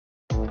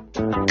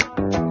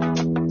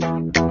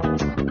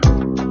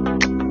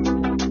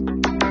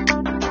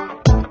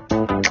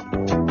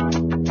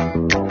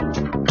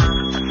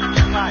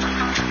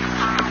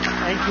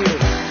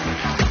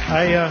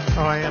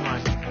I am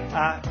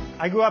on.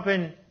 I grew up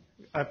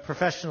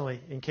professionally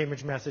in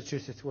Cambridge,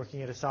 Massachusetts,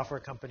 working at a software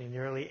company in the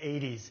early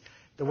 80s.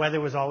 The weather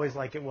was always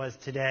like it was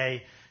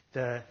today.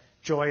 The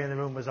joy in the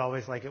room was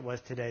always like it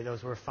was today.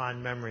 Those were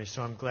fond memories.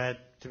 So I'm glad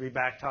to be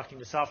back talking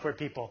to software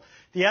people.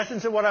 The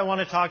essence of what I want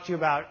to talk to you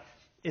about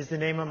is the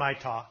name of my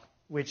talk,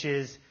 which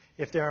is,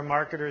 if there are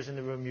marketers in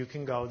the room, you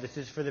can go. This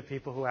is for the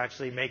people who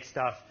actually make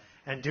stuff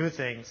and do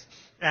things.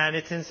 And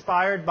it's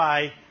inspired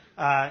by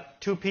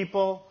two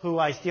people who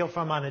I steal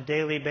from on a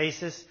daily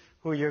basis,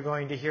 who you're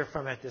going to hear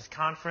from at this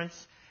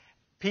conference.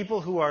 People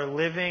who are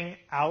living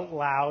out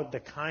loud the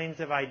kinds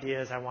of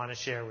ideas I want to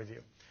share with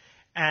you.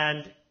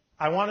 And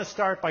I want to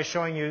start by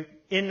showing you,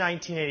 in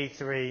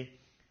 1983,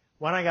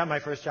 when I got my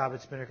first job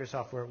at Spinnaker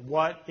Software,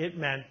 what it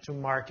meant to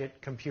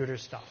market computer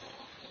stuff.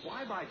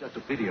 Why buy just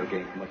a video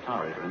game from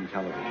Atari or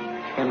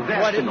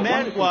television? What it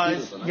meant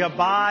was you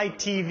buy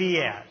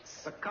TV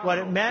ads. What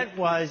it meant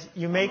was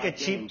you make a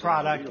cheap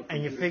product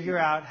and you figure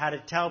out how to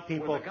tell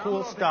people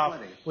cool stuff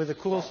with a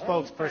cool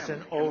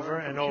spokesperson over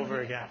and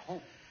over again.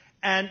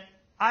 And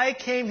I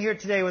came here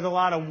today with a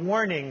lot of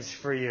warnings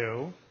for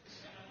you,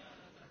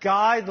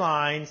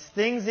 guidelines,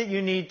 things that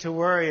you need to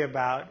worry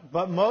about,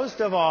 but most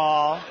of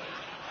all,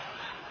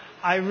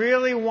 I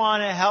really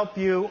want to help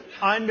you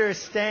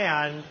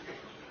understand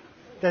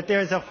that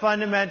there's a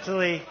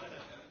fundamentally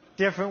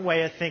different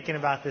way of thinking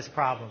about this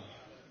problem.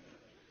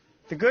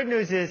 The good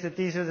news is that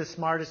these are the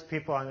smartest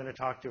people I'm going to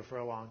talk to for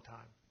a long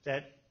time.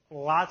 That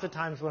lots of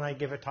times when I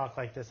give a talk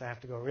like this, I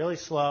have to go really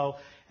slow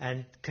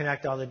and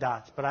connect all the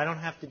dots. But I don't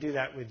have to do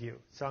that with you.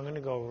 So I'm going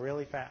to go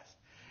really fast.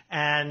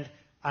 And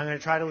I'm going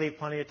to try to leave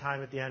plenty of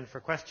time at the end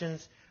for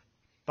questions.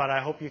 But I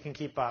hope you can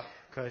keep up,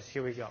 because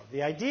here we go.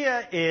 The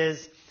idea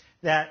is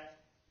that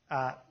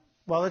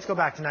well, let's go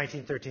back to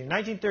 1913. In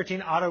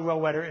 1913, Otto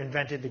Rohwedder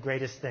invented the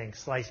greatest thing,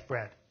 sliced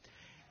bread.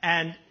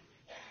 And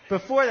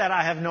before that,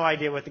 I have no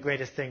idea what the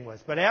greatest thing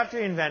was. But after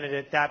he invented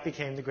it, that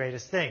became the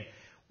greatest thing.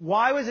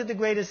 Why was it the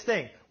greatest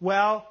thing?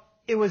 Well,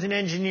 it was an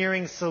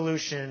engineering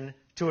solution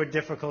to a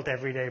difficult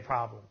everyday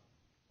problem.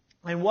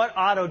 And what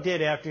Otto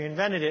did after he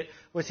invented it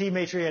was he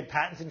made sure he had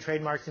patents and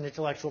trademarks and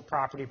intellectual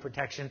property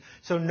protection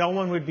so no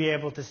one would be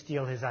able to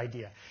steal his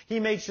idea. He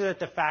made sure that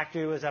the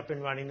factory was up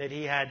and running, that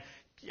he had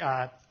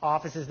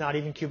offices, not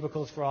even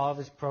cubicles, for all of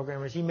his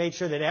programmers. He made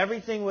sure that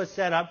everything was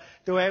set up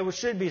the way it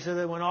should be so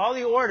that when all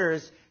the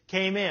orders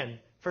came in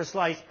for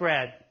sliced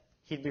bread,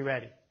 he'd be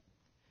ready.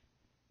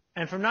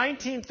 And from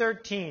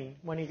 1913,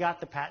 when he got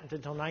the patent,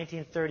 until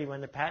 1930,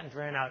 when the patent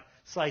ran out,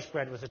 sliced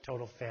bread was a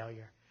total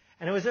failure.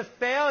 And it was a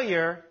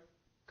failure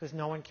because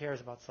no one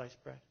cares about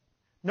sliced bread.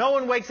 No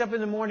one wakes up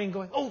in the morning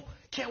going, oh,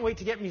 can't wait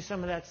to get me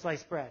some of that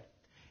sliced bread.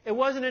 It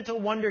wasn't until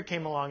Wonder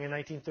came along in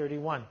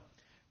 1931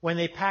 when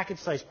they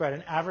packaged sliced bread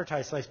and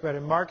advertised sliced bread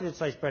and marketed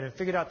sliced bread and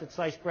figured out that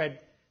sliced bread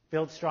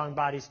builds strong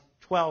bodies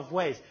 12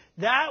 ways.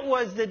 That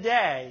was the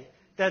day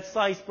that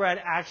sliced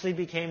bread actually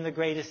became the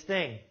greatest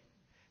thing.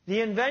 The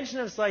invention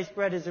of sliced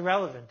bread is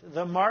irrelevant.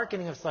 The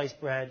marketing of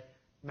sliced bread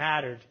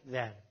mattered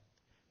then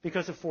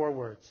because of 4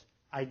 words: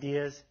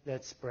 ideas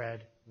that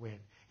spread win.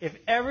 If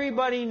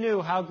everybody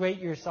knew how great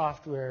your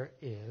software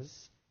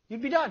is,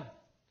 you'd be done.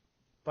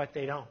 But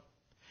they don't.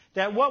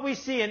 That what we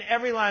see in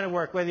every line of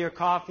work, whether you're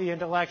coffee,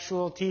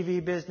 intellectual,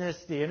 TV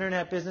business, the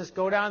internet business,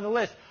 go down the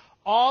list.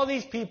 All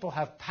these people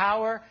have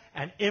power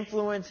and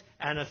influence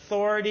and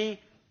authority,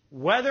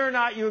 whether or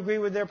not you agree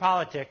with their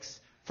politics,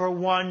 for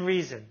one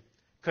reason: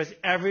 because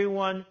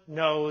everyone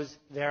knows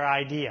their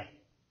idea.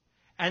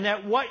 And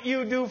that what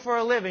you do for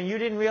a living, you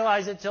didn't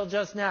realize it till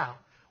just now,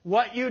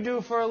 what you do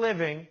for a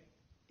living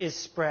is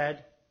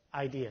spread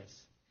ideas.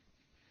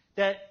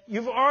 That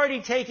you've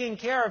already taken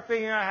care of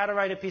figuring out how to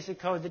write a piece of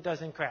code that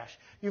doesn't crash.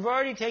 You've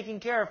already taken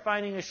care of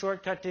finding a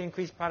shortcut to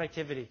increase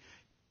productivity.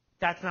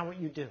 That's not what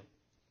you do.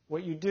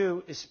 What you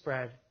do is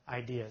spread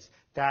ideas.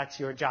 That's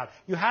your job.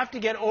 You have to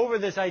get over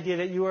this idea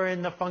that you are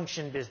in the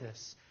function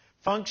business.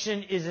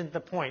 Function isn't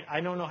the point.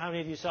 I don't know how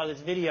many of you saw this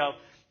video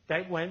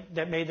that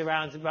made the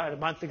rounds about a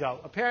month ago.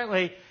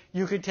 Apparently,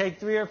 you could take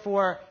 3 or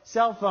 4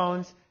 cell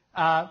phones,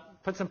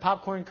 put some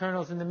popcorn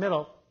kernels in the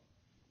middle,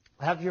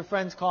 have your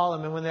friends call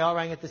them, and when they all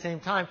rang at the same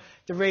time,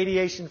 the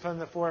radiation from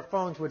the 4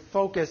 phones would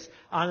focus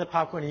on the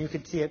popcorn, and you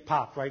could see it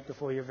pop right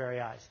before your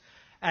very eyes.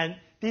 And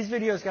these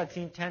videos got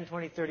seen 10,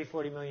 20, 30,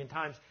 40 million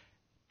times,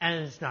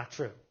 and it's not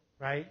true,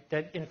 right?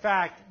 That, in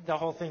fact, the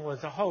whole thing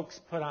was a hoax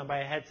put on by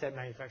a headset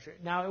manufacturer.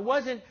 Now, it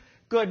wasn't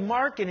good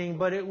marketing,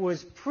 but it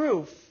was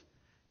proof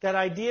that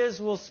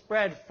ideas will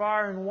spread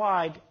far and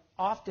wide,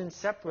 often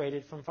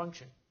separated from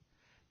function.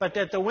 But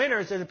that the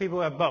winners are the people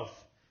who have both: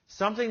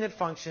 something that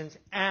functions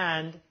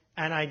and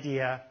an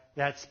idea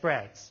that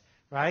spreads,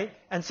 right?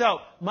 And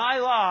so my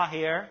law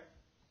here,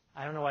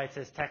 I don't know why it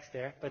says text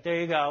there, but there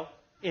you go,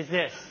 is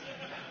this.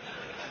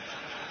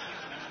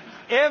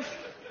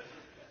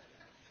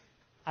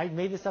 I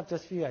made this up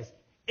just for you guys.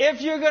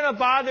 If you're going to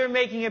bother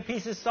making a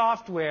piece of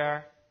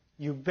software,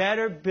 you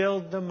better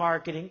build the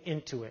marketing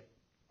into it,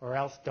 or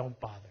else don't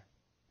bother.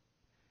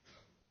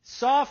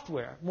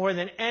 Software, more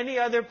than any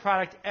other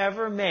product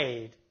ever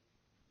made,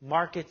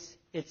 markets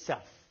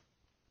itself.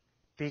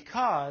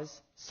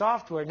 Because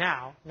software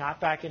now,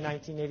 not back in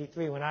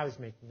 1983 when I was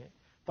making it,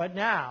 but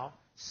now,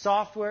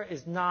 software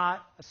is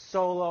not a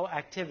solo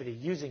activity,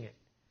 using it.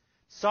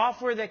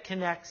 Software that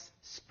connects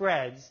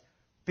spreads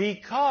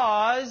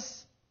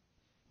because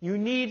you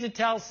need to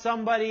tell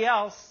somebody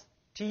else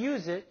to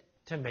use it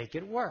to make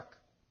it work.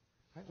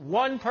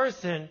 One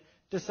person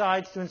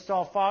decides to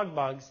install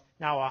FogBugs,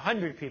 now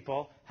 100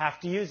 people have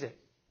to use it.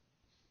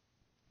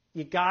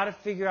 You got to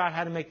figure out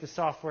how to make the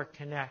software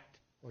connect,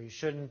 or you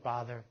shouldn't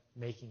bother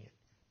making it.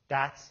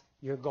 That's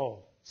your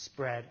goal.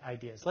 Spread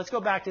ideas. Let's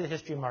go back to the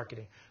history of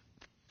marketing.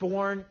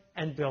 Born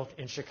and built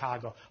in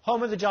Chicago.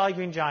 Home of the Jolly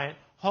Green Giant.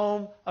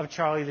 Home of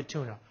Charlie the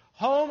Tuna.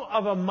 Home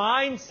of a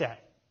mindset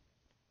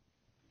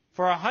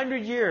for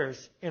 100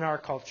 years in our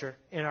culture,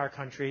 in our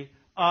country,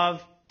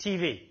 of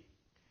TV.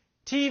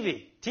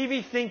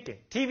 TV thinking.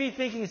 TV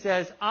thinking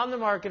says, I'm the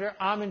marketer,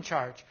 I'm in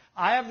charge.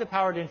 I have the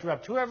power to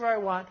interrupt whoever I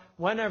want,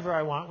 whenever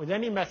I want, with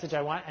any message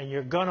I want, and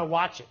you're going to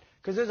watch it.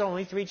 Because there's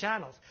only 3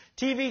 channels.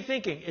 TV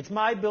thinking, it's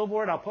my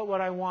billboard, I'll put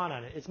what I want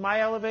on it. It's my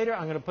elevator,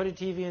 I'm going to put a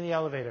TV in the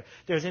elevator.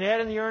 There's an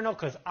ad in the urinal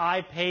because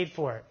I paid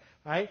for it.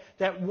 Right?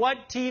 That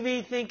what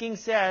TV thinking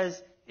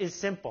says is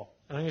simple.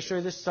 And I'm going to show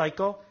you this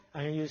cycle.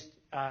 I'm going to use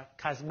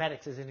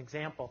cosmetics as an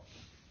example.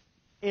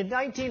 In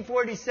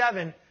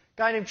 1947, a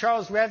guy named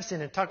Charles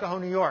Revson in Tuckahoe,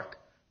 New York,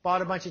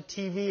 bought a bunch of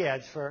TV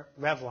ads for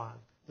Revlon,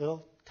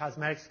 little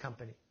cosmetics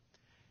company.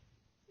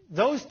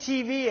 Those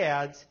TV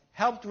ads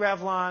helped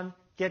Revlon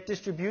get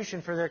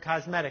distribution for their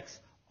cosmetics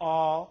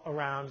all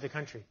around the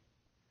country.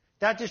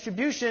 That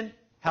distribution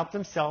helped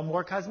them sell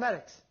more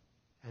cosmetics.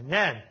 And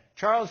then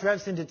Charles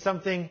Revson did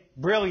something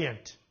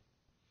brilliant.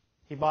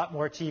 He bought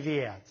more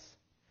TV ads.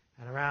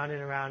 And around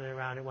and around and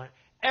around it went.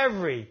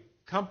 Every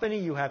company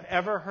you have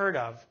ever heard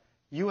of,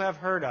 you have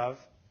heard of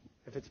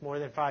if it's more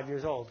than 5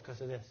 years old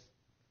because of this.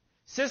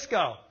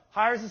 Cisco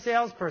hires a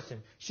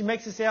salesperson. She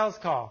makes a sales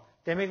call.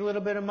 They make a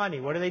little bit of money.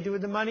 What do they do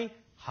with the money?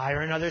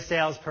 Hire another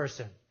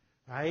salesperson.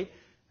 Right?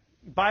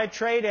 Buy a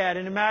trade ad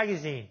in a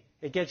magazine.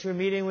 It gets you a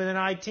meeting with an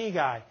IT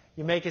guy.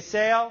 You make a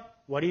sale.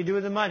 What do you do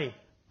with the money?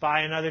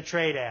 Buy another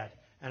trade ad.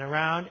 And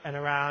around and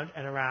around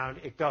and around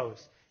it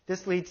goes.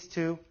 This leads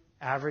to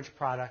average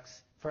products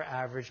for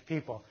average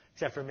people,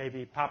 except for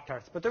maybe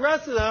Pop-Tarts. But the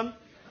rest of them,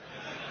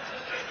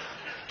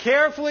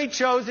 carefully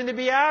chosen to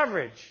be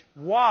average.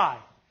 Why?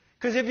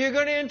 Because if you're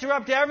going to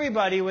interrupt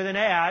everybody with an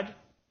ad,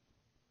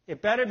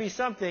 it better be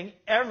something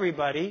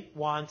everybody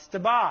wants to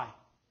buy.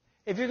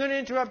 If you're going to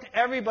interrupt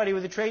everybody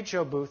with a trade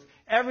show booth,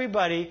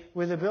 everybody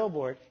with a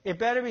billboard, it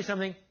better be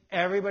something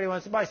everybody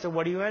wants to buy. So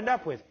what do you end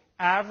up with?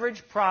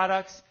 Average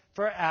products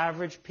for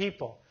average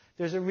people.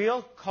 There's a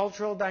real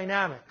cultural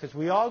dynamic, because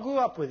we all grew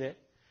up with it,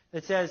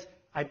 that says,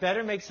 I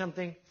better make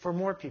something for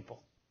more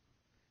people.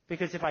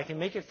 Because if I can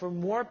make it for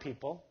more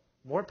people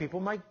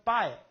might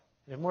buy it.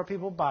 And if more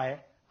people buy it,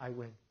 I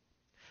win.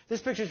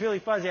 This picture is really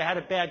fuzzy. I had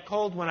a bad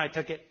cold when I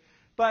took it.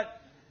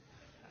 But,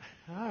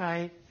 all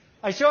right.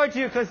 I show it to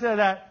you because of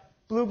that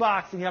blue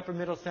box in the upper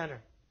middle center.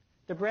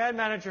 The brand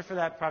manager for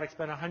that product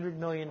spent $100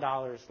 million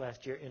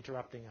last year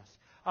interrupting us.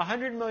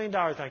 $100 million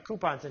on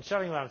coupons and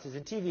shoving allowances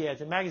and TV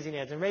ads and magazine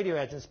ads and radio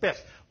ads and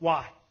spiffs.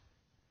 Why?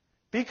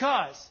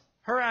 Because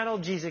her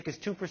analgesic is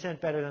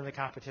 2% better than the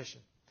competition.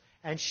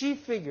 And she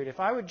figured if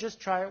I would just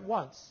try it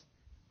once,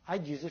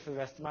 I'd use it for the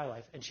rest of my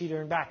life. And she'd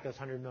earn back those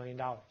 $100 million.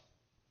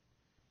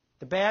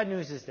 The bad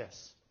news is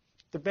this.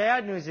 The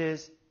bad news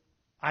is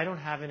I don't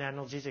have an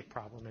analgesic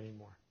problem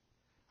anymore.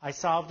 I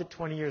solved it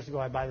 20 years ago.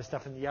 I buy the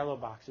stuff in the yellow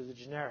box or the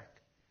generic.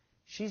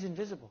 She's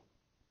invisible.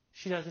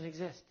 She doesn't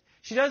exist.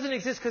 She doesn't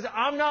exist because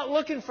I'm not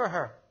looking for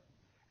her.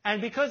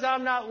 And because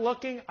I'm not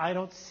looking, I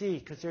don't see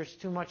because there's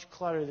too much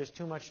clutter, there's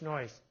too much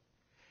noise.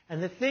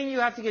 And the thing you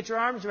have to get your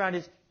arms around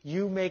is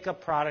you make a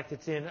product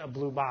that's in a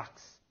blue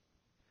box.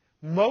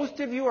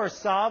 Most of you are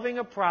solving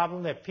a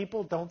problem that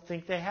people don't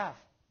think they have.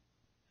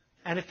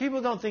 And if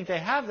people don't think they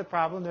have the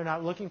problem, they're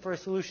not looking for a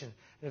solution.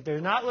 And if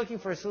they're not looking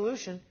for a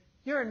solution,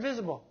 you're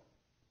invisible.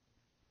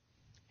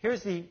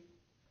 Here's the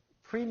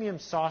premium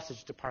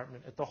sausage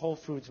department at the Whole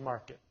Foods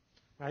market.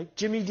 Right?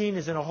 Jimmy Dean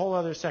is in a whole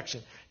other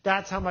section.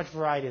 That's how much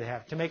variety they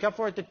have. To make up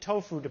for it, the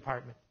tofu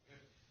department.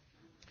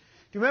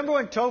 Do you remember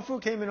when tofu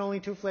came in only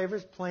 2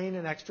 flavors, plain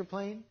and extra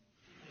plain?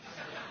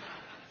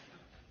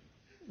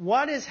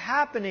 What is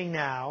happening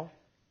now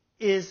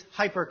is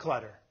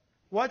hyperclutter.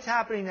 What's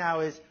happening now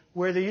is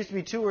where there used to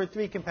be 2 or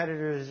 3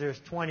 competitors, there's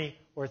 20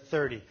 or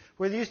 30.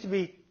 Where there used to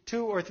be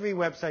 2 or 3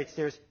 websites,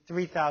 there's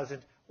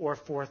 3,000 or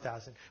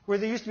 4,000. Where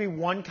there used to be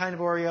one kind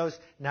of Oreos,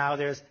 now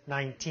there's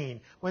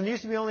 19. When there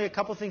used to be only a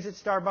couple things at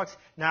Starbucks,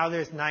 now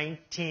there's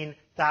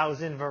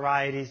 19,000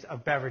 varieties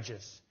of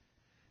beverages.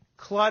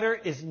 Clutter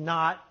is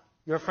not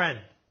your friend.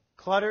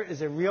 Clutter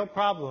is a real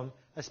problem,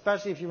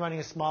 especially if you're running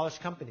a smallish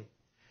company.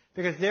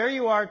 Because there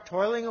you are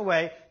toiling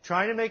away,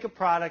 trying to make a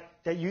product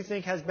that you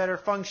think has better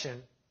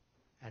function,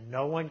 and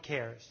no one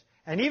cares.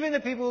 And even the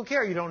people who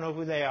care, you don't know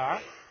who they are.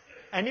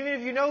 And even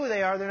if you know who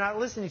they are, they're not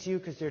listening to you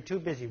because they're too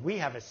busy. We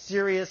have a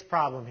serious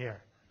problem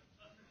here.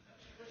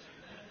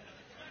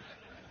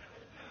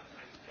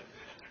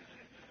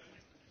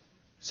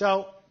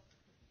 So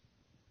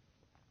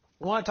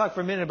I want to talk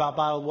for a minute about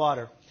bottled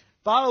water.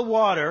 Bottled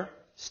water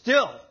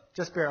still,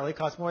 just barely,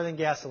 costs more than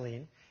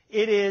gasoline.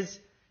 It is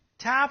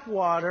tap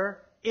water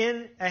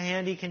in a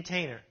handy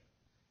container.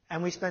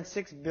 And we spent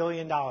 $6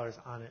 billion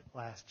on it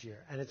last year.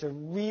 And it's a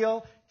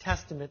real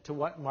testament to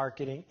what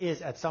marketing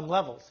is at some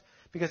levels.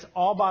 Because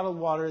all bottled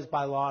water is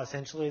by law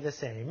essentially the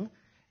same.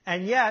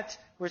 And yet,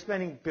 we're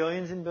spending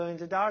billions and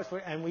billions of dollars for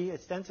it, and we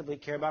ostensibly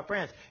care about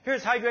brands.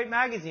 Here's Hydrate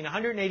Magazine,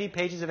 180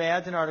 pages of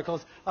ads and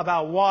articles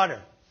about water.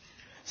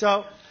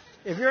 So,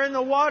 if you're in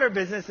the water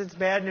business, it's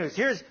bad news.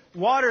 Here's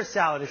water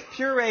salad. It's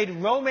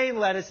pureed romaine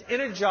lettuce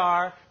in a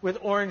jar with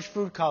orange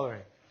food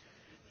coloring.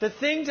 The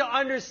thing to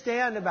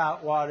understand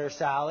about water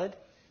salad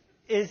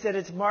is that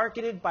it's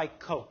marketed by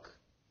Coke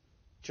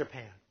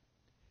Japan.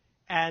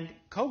 And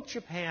Coke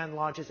Japan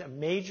launches a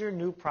major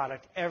new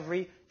product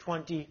every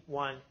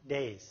 21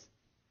 days.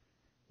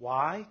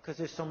 Why? Because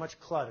there's so much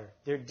clutter.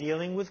 They're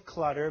dealing with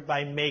clutter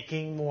by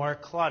making more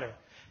clutter.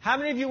 How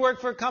many of you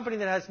work for a company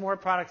that has more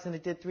products than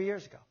it did 3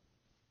 years ago?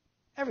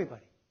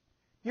 Everybody.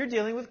 You're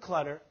dealing with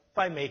clutter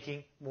by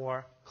making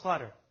more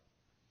clutter.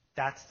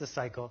 That's the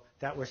cycle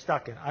that we're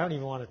stuck in. I don't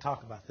even want to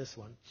talk about this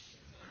one.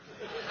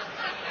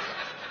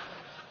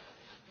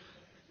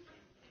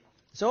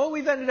 So what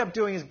we've ended up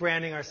doing is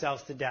branding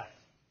ourselves to death.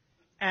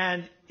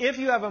 And if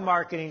you have a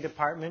marketing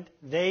department,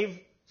 they've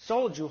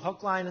sold you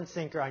hook, line, and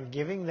sinker on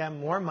giving them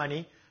more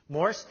money,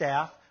 more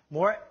staff,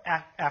 more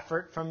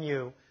effort from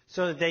you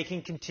so that they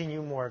can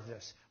continue more of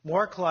this.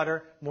 More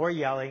clutter, more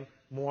yelling,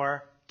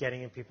 more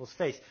getting in people's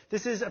face.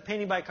 This is a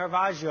painting by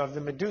Caravaggio of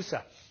the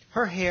Medusa.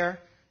 Her hair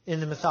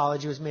in the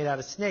mythology was made out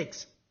of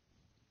snakes.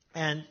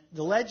 And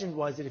the legend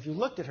was that if you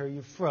looked at her,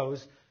 you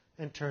froze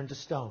and turned to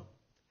stone.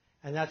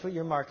 And that's what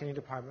your marketing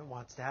department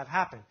wants to have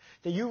happen.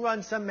 That you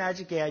run some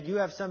magic ad, you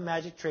have some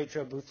magic trade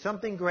show booth,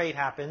 something great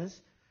happens,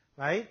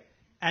 right?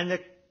 And the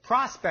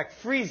prospect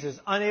freezes,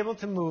 unable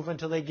to move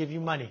until they give you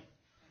money.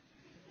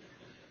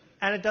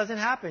 And it doesn't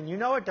happen. You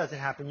know it doesn't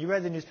happen. You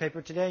read the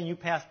newspaper today and you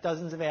passed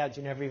dozens of ads.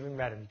 You never even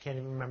read them. You can't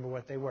even remember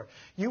what they were.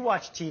 You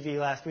watched TV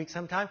last week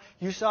sometime.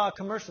 You saw a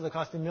commercial that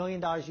cost $1 million.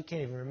 You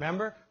can't even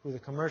remember who the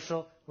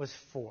commercial was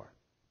for.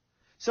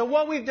 So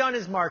what we've done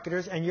as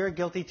marketers, and you're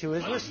guilty too,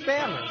 is we're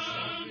spammers,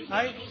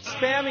 right?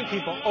 Spamming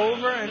people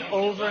over and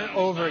over and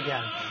over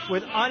again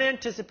with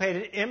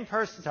unanticipated,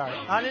 impersonal,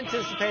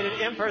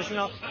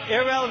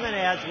 irrelevant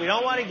ads we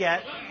don't want to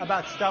get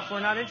about stuff we're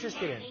not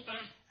interested in.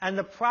 And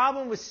the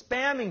problem with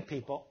spamming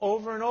people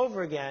over and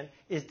over again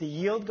is the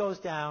yield goes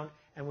down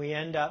and we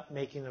end up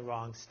making the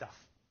wrong stuff.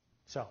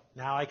 So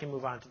now I can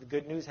move on to the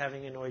good news,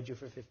 having annoyed you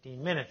for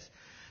 15 minutes.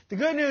 The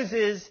good news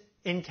is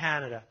in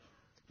Canada.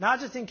 Not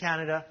just in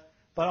Canada,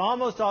 but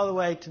almost all the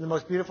way to the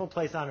most beautiful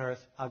place on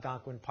earth,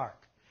 Algonquin Park.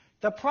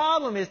 The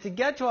problem is to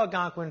get to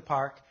Algonquin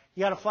Park,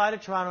 you got to fly to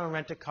Toronto and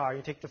rent a car.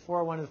 You take the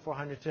 401 and the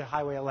 400 to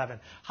Highway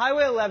 11.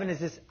 Highway 11 is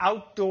this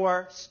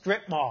outdoor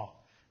strip mall.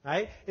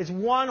 Right? It's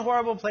one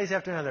horrible place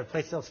after another. A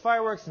place that sells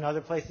fireworks,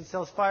 another place that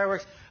sells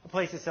fireworks, a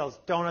place that sells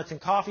donuts and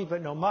coffee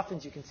but no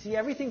muffins. You can see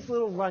everything's a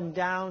little run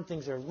down,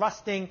 things are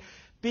rusting,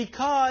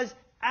 because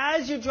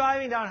as you're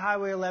driving down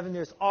Highway 11,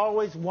 there's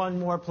always one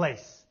more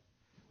place.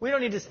 We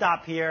don't need to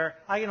stop here.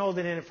 I can hold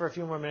it in for a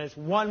few more minutes.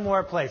 One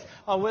more place.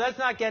 Oh, well, let's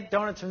not get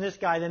donuts from this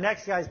guy. The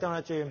next guy's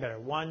donuts are even better.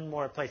 One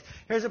more place.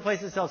 Here's a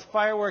place that sells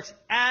fireworks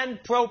and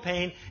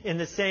propane in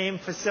the same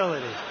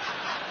facility.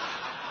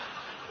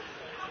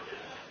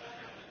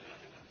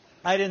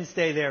 I didn't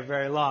stay there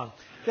very long.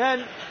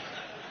 Then,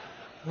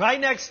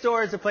 right next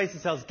door is a place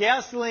that sells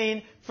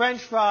gasoline,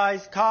 French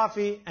fries,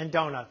 coffee, and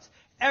donuts.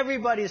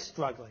 Everybody is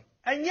struggling.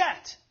 And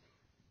yet,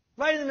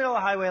 right in the middle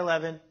of Highway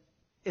 11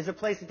 is a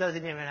place that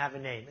doesn't even have a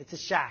name. It's a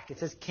shack. It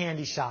says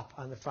Candy Shop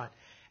on the front.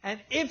 And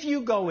if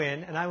you go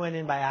in, and I went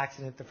in by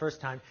accident the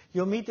first time,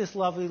 you'll meet this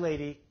lovely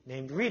lady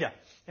named Rita.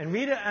 And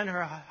Rita and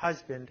her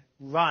husband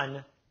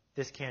run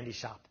this candy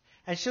shop.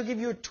 And she'll give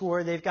you a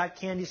tour. They've got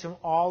candies from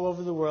all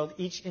over the world,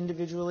 each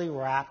individually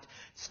wrapped,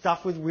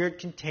 stuff with weird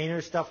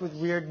containers, stuff with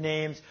weird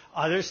names,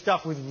 other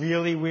stuff with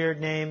really weird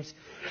names.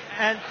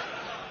 And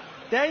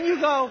then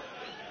you go,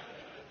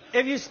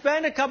 if you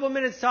spend a couple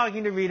minutes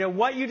talking to Rita,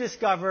 what you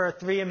discover are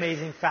three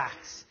amazing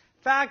facts.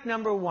 Fact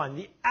number one,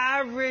 the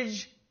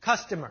average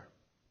customer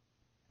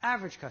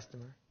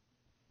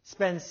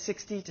spends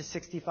 $60 to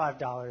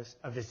 $65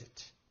 a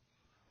visit.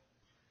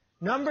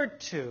 Number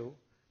two,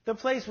 the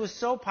place was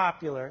so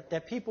popular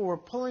that people were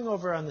pulling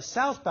over on the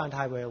southbound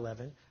Highway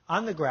 11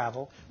 on the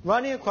gravel,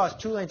 running across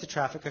 2 lanes of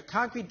traffic, a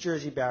concrete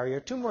Jersey barrier,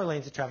 2 more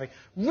lanes of traffic,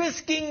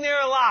 risking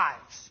their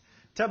lives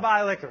to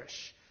buy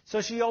licorice.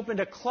 So she opened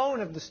a clone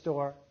of the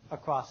store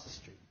across the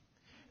street.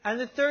 And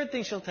the third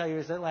thing she'll tell you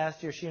is that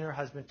last year she and her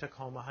husband took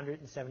home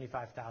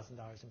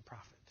 $175,000 in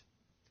profit.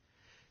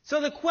 So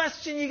the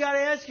question you got to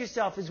ask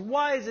yourself is,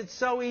 why is it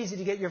so easy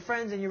to get your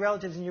friends and your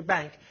relatives and your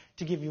bank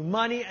to give you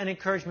money and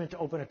encouragement to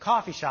open a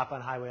coffee shop on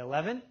Highway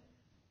 11,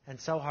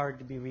 and so hard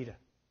to be Rita?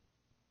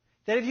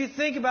 That if you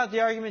think about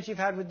the arguments you've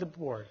had with the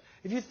board,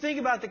 if you think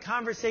about the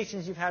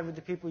conversations you've had with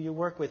the people you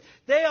work with,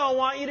 they all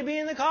want you to be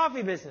in the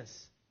coffee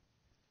business.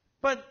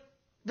 But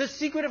The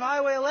secret of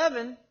Highway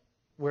 11,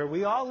 where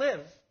we all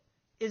live,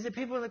 is that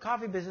people in the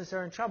coffee business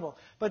are in trouble.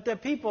 But the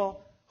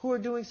people who are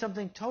doing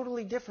something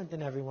totally different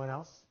than everyone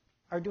else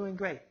are doing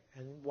great.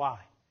 And why?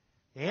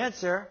 The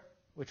answer,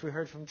 which we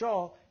heard from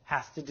Joel,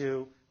 has to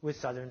do with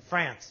southern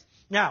France.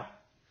 Now,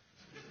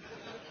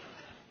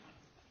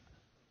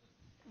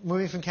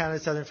 moving from Canada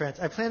to southern France,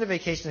 I planned a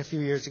vacation a few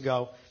years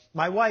ago.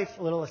 My wife,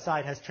 a little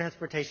aside, has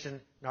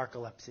transportation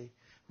narcolepsy,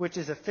 which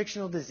is a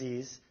fictional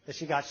disease that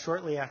she got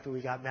shortly after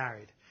we got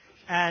married.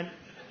 And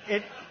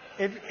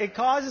it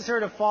causes her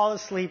to fall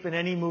asleep in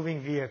any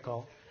moving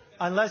vehicle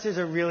unless there's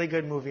a really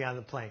good movie on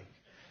the plane.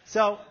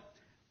 So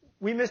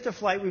we missed a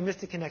flight, we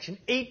missed a connection.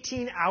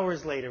 18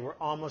 hours later, we're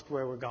almost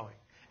where we're going.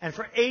 And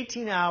for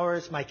 18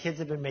 hours, my kids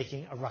have been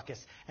making a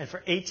ruckus. And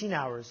for 18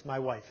 hours, my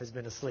wife has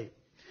been asleep.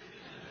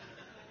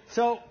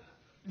 So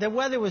the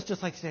weather was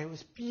just like today. It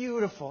was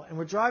beautiful. And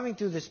we're driving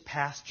through this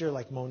pasture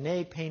like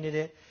Monet painted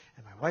it.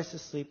 And my wife's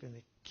asleep and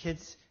the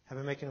kids have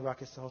been making a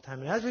ruckus the whole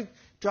time. And as we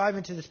drive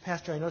into this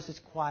pasture, I notice it's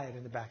quiet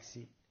in the back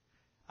seat.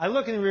 I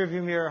look in the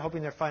rearview mirror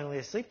hoping they're finally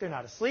asleep. They're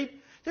not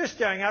asleep. They're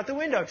staring out the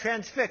window,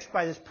 transfixed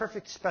by this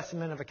perfect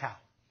specimen of a cow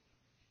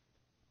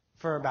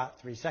for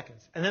about 3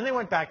 seconds. And then they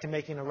went back to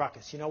making a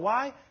ruckus. You know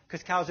why?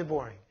 Because cows are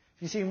boring.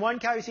 If you've seen one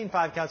cow, you've seen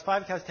 5 cows,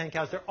 5 cows, 10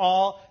 cows. They're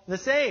all the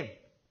same.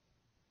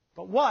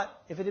 But what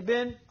if it had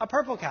been a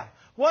purple cow?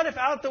 What if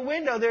out the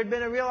window there had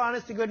been a real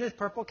honest-to-goodness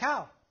purple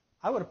cow?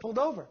 I would have pulled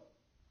over.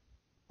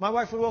 My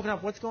wife would have woken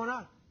up. What's going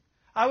on?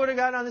 I would have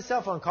gotten on the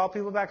cell phone, called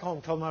people back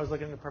home, told them I was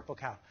looking at a purple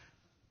cow.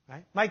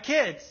 Right? My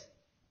kids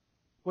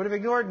would have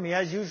ignored me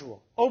as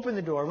usual. Opened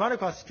the door, run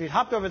across the street,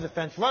 hopped over the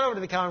fence, run over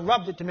to the cow and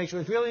rubbed it to make sure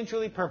it was really and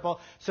truly purple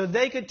so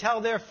they could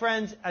tell their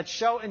friends at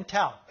show and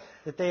tell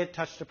that they had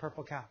touched a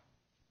purple cow.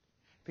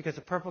 Because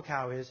a purple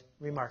cow is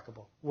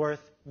remarkable,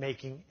 worth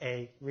making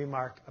a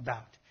remark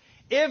about.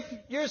 If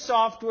your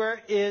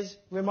software is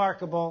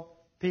remarkable,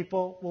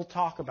 people will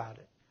talk about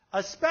it.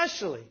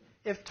 Especially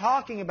if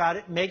talking about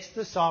it makes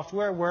the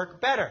software work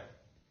better.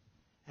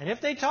 And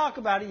if they talk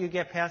about it, you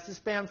get past the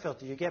spam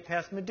filter, you get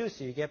past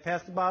Medusa, you get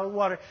past the bottled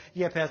water, you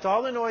get past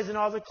all the noise and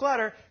all the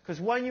clutter, because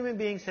one human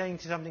being saying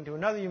something to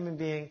another human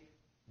being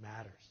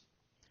matters.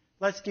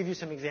 Let's give you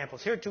some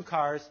examples. Here are 2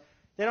 cars.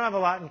 They don't have a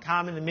lot in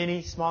common. The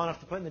Mini, small enough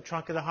to put in the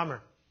trunk of the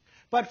Hummer.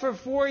 But for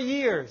 4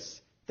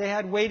 years, they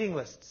had waiting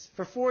lists.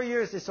 For 4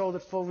 years, they sold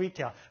at full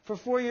retail. For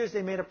 4 years,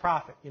 they made a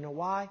profit. You know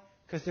why?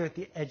 Because they're at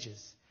the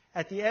edges.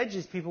 At the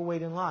edges, people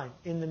wait in line.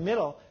 In the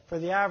middle, for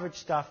the average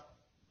stuff,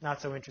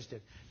 not so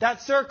interested.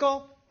 That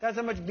circle, that's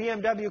how much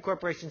BMW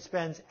Corporation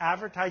spends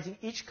advertising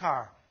each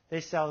car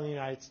they sell in the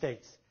United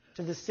States.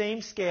 To the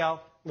same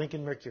scale,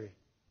 Lincoln Mercury.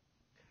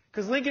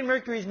 Because Lincoln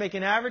Mercury is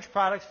making average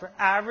products for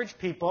average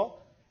people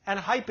and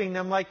hyping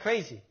them like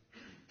crazy.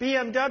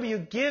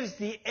 BMW gives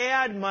the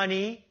ad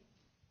money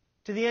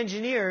to the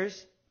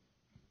engineers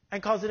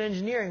and calls it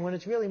engineering when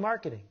it's really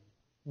marketing.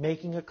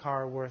 Making a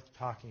car worth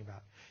talking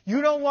about.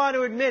 You don't want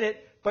to admit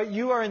it, but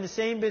you are in the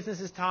same business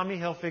as Tommy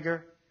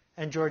Hilfiger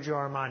and Giorgio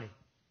Armani.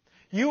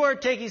 You are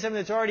taking something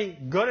that's already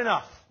good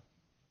enough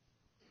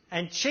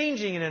and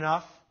changing it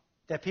enough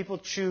that people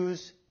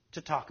choose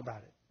to talk about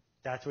it.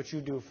 That's what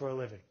you do for a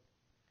living.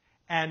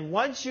 And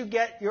once you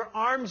get your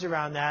arms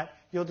around that,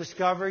 you'll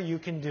discover you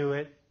can do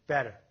it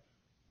better.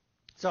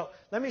 So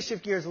let me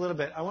shift gears a little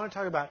bit. I want to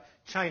talk about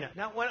China.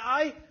 Now, when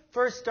I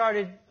first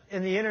started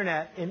in the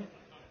Internet in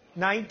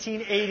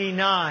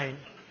 1989,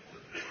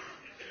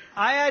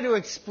 I had to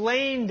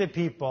explain to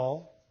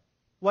people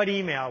what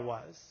email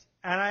was.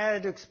 And I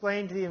had to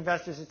explain to the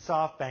investors at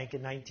SoftBank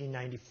in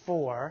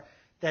 1994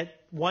 that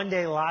one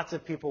day lots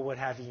of people would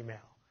have email.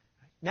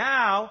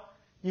 Now,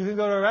 you can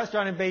go to a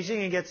restaurant in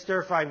Beijing and get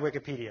stir-fried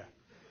Wikipedia.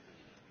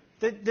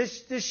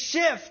 The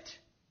shift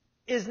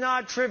is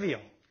not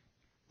trivial.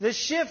 The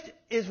shift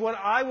is what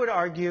I would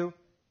argue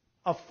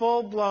a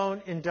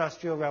full-blown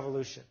industrial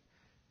revolution.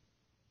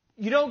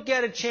 You don't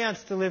get a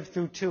chance to live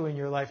through 2 in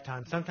your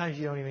lifetime. Sometimes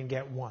you don't even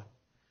get 1.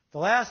 The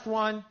last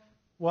one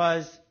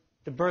was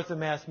the birth of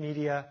mass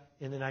media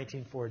in the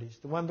 1940s.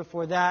 The one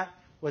before that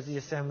was the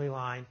assembly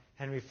line,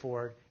 Henry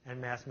Ford, and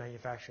mass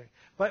manufacturing.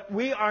 But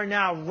we are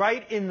now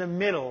right in the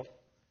middle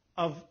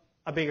of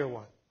a bigger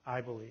one,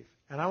 I believe.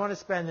 And I want to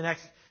spend the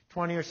next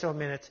 20 or so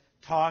minutes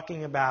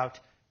talking about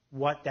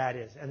what that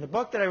is. And the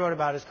book that I wrote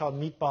about is called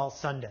Meatball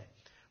Sunday.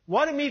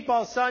 What a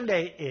Meatball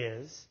Sunday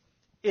is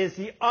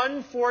the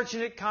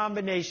unfortunate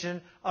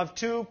combination of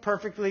 2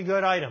 perfectly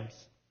good items.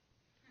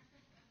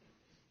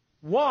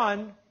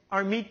 One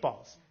are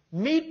meatballs.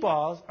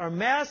 Meatballs are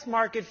mass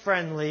market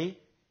friendly,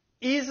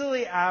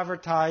 easily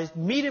advertised,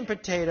 meat and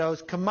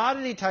potatoes,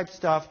 commodity type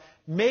stuff,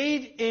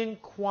 made in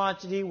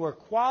quantity where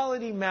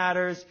quality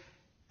matters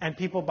and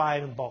people buy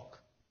it in bulk.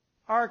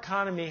 Our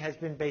economy has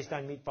been based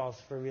on meatballs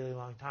for a really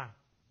long time.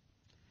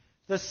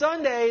 The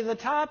sundae, the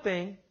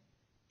topping,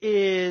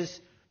 is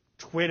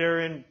Twitter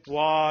and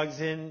blogs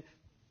and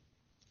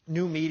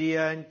new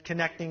media and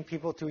connecting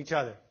people to each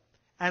other.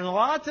 And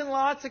lots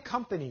of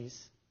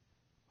companies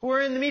who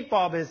are in the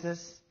meatball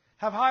business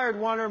have hired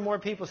 1 or more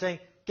people saying,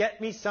 get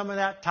me some of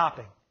that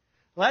topping.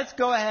 let's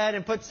go ahead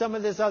and put some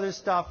of this other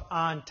stuff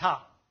on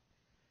top.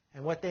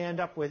 And what they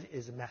end up with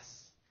is a mess.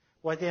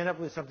 What they end up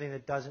with is something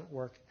that doesn't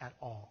work at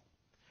all.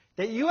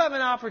 That you have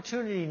an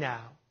opportunity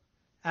now,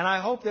 and I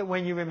hope that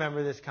when you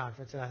remember this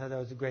conference, and I thought that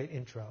was a great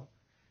intro,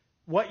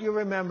 what you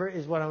remember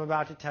is what I'm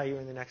about to tell you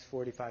in the next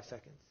 45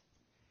 seconds.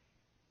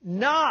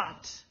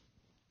 Not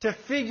to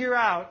figure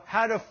out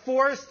how to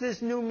force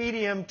this new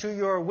medium to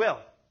your will,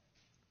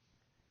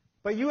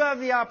 but you have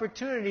the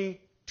opportunity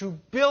to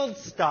build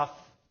stuff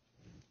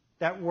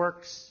that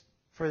works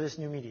for this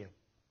new medium.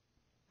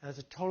 That's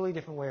a totally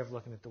different way of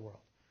looking at the world.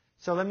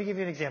 So let me give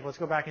you an example. Let's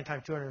go back in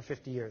time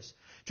 250 years.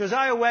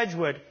 Josiah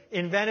Wedgwood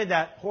invented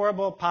that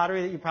horrible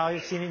pottery that you probably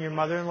have seen in your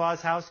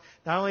mother-in-law's house.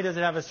 Not only does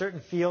it have a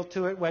certain feel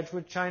to it,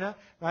 Wedgwood china,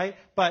 right?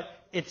 But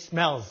it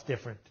smells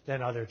different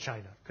than other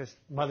china because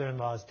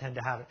mother-in-laws tend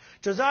to have it.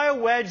 Josiah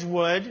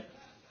Wedgwood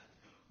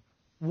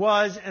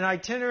was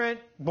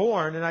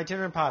born an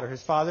itinerant potter.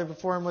 His father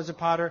before him was a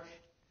potter.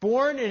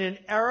 Born in an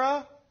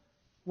era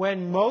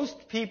when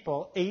most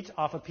people ate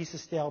off a piece of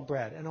stale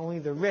bread and only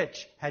the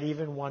rich had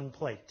even one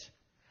plate.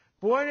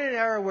 Born in an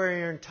era where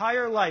your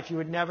entire life you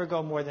would never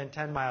go more than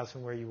 10 miles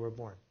from where you were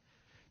born.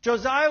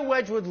 Josiah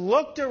Wedgwood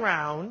looked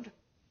around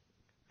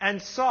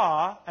and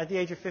saw, at the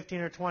age of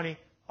 15 or 20,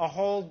 a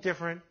whole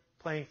different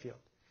playing field.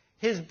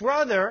 His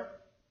brother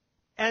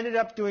ended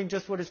up doing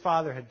just what his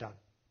father had done.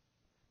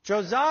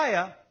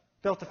 Josiah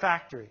built a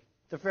factory,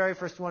 the very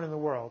first one in the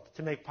world,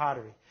 to make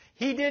pottery.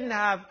 He didn't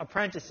have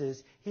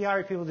apprentices. He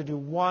hired people to do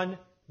one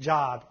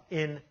job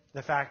in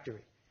the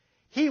factory.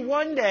 He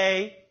one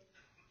day,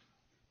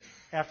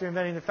 after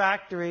inventing the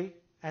factory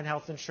and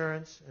health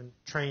insurance and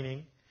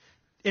training,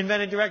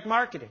 invented direct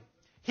marketing.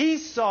 He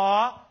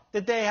saw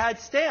that they had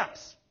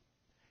stamps.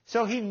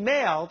 So he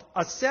mailed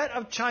a set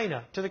of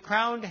china to the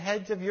crowned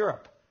heads of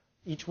Europe.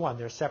 Each one,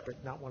 they're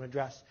separate, not one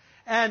address.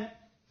 And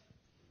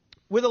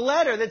with a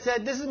letter that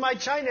said, this is my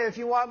china, if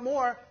you want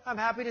more, I'm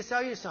happy to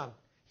sell you some.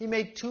 He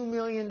made $2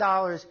 million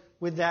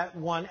with that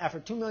one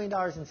effort, $2 million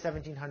in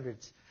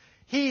 1700s.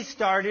 He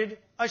started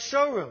a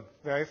showroom,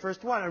 very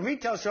first one, a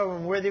retail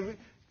showroom where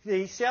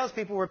the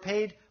salespeople were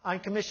paid on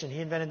commission. He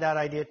invented that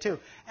idea too.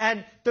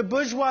 And the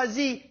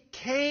bourgeoisie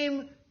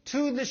came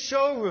to the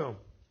showroom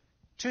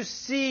to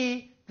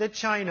see the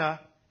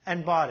china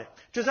and bought it.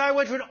 Josiah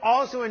Wedgwood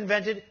also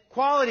invented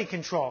quality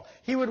control.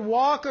 He would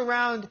walk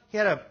around, he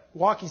had a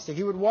walking stick,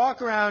 he would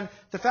walk around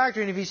the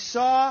factory, and if he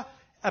saw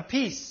a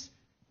piece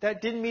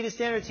that didn't meet his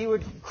standards, he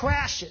would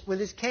crash it with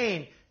his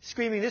cane,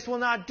 screaming, this will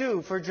not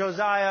do for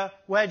Josiah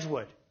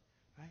Wedgwood.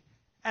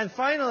 And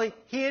finally,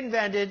 he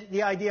invented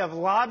the idea of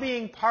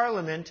lobbying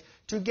Parliament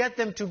to get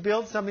them to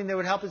build something that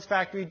would help his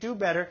factory do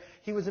better.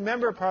 He was a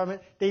member of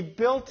Parliament. They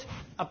built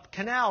a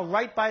canal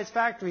right by his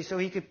factory so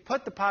he could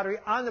put the pottery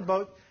on the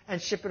boat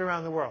and ship it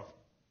around the world.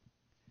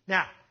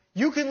 Now,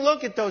 you can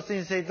look at those things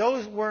and say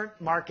those weren't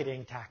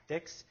marketing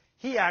tactics.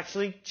 He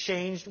actually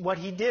changed what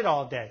he did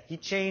all day. He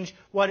changed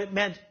what it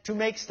meant to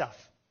make stuff.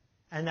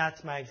 And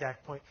that's my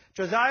exact point.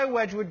 Josiah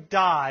Wedgwood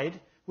died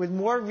with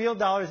more real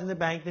dollars in the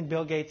bank than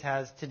Bill Gates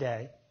has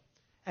today.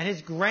 And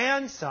his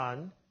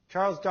grandson,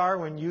 Charles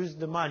Darwin, used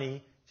the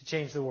money to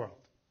change the world.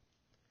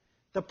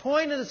 The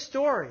point of the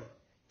story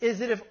is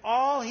that if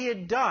all he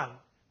had done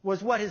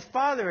was what his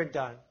father had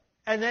done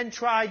and then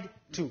tried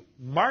to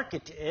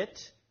market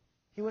it,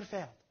 he would have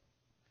failed.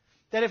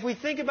 That if we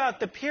think about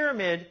the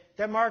pyramid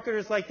that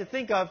marketers like to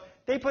think of,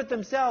 they put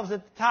themselves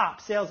at the top,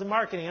 sales and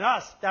marketing, and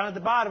us down at the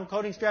bottom,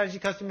 coding, strategy,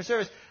 customer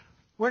service.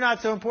 We're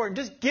not so important.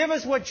 Just give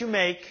us what you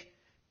make,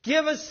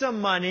 give us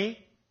some money,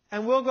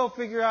 and we'll go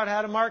figure out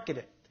how to market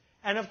it.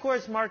 And of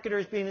course,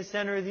 marketers being the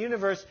center of the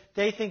universe,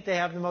 they think they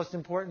have the most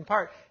important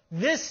part.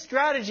 This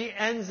strategy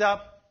ends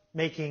up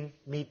making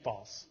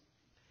meatballs.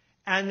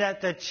 And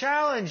that the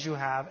challenge you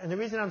have, and the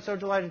reason I'm so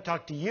delighted to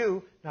talk to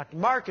you, not to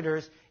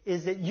marketers,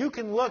 is that you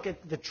can look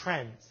at the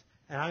trends,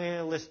 and I'm going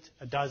to list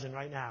a dozen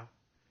right now,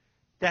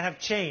 that have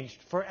changed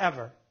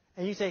forever.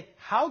 And you say,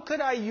 how could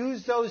I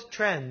use those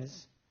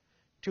trends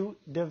to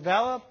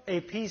develop a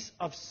piece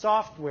of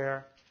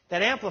software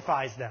that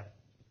amplifies them?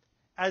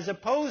 As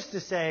opposed to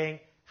saying,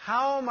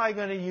 how am I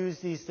going to use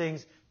these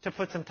things to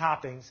put some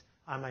toppings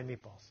on my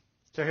meatballs?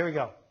 So here we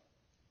go.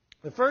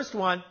 The first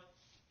one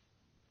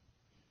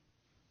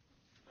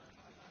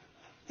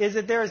is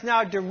that there is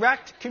now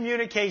direct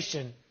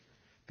communication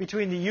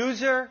between the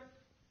user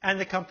and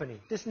the company.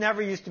 This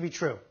never used to be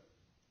true.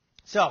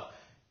 So,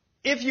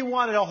 if you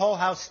wanted a whole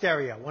house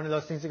stereo, one of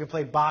those things that could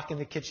play Bach in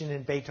the kitchen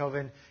and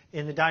Beethoven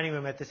in the dining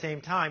room at the same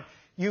time,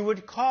 you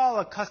would call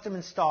a custom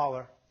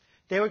installer.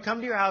 They would come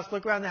to your house,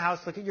 look around the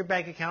house, look at your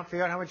bank account,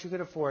 figure out how much you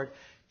could afford,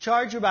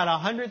 charge you about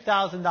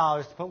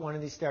 $100,000 to put one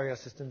of these stereo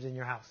systems in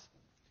your house.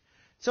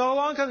 So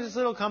along comes this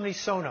little company,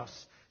 Sonos.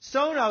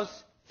 Sonos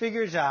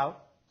figures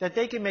out that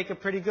they can make a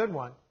pretty good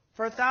one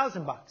for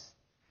 $1,000.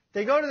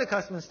 They go to the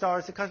custom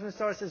installers. The custom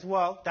installer says,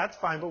 well, that's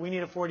fine, but we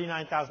need a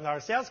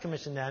 $49,000 sales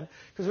commission then,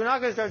 because we're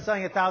not going to start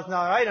selling a $1,000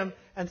 item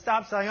and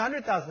stop selling a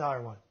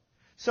 $100,000 one.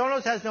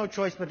 Sonos has no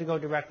choice but to go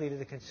directly to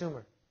the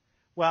consumer.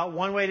 Well,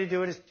 one way to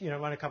do it is,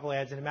 run a couple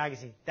ads in a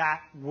magazine.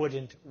 That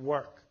wouldn't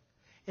work.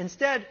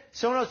 Instead,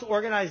 Sonos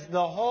organized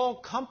the whole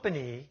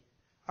company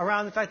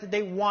around the fact that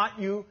they want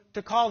you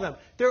to call them.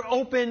 They're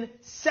open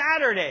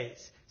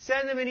Saturdays.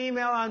 Send them an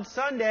email on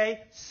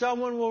Sunday.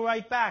 Someone will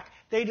write back.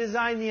 They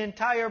designed the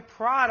entire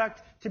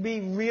product to be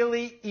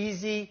really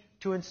easy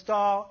to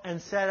install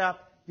and set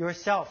up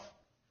yourself.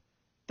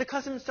 The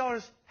custom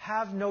installers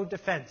have no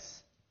defense.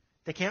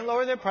 They can't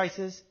lower their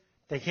prices.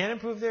 They can't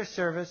improve their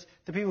service.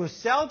 The people who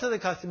sell to the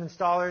custom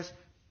installers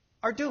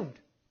are doomed.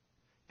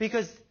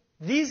 Because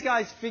these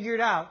guys figured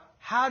out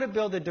how to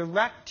build a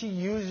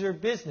direct-to-user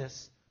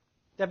business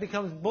that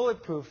becomes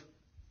bulletproof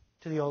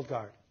to the old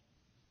guard.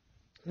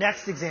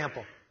 Next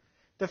example.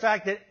 The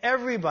fact that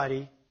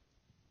everybody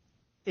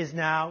is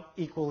now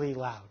equally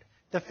loud.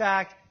 The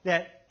fact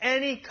that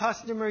any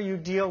customer you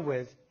deal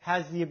with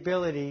has the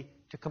ability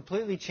to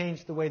completely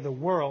change the way the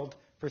world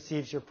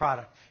perceives your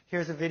product.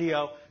 Here's a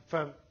video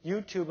from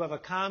YouTube of a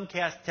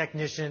Comcast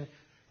technician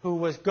who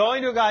was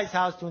going to a guy's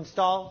house to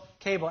install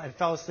cable and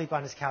fell asleep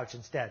on his couch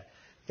instead.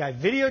 The guy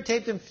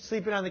videotaped him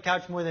sleeping on the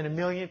couch. More than 1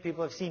 million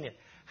people have seen it.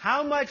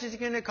 How much is it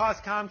going to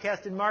cost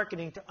Comcast in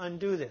marketing to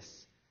undo this?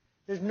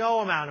 There's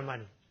no amount of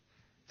money.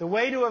 The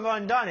way to have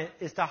undone it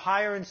is to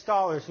hire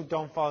installers who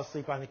don't fall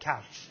asleep on the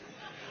couch.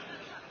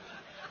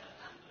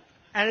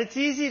 And it's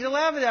easy to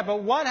laugh at that,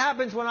 but what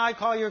happens when I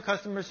call your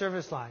customer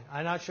service line?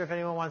 I'm not sure if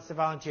anyone wants to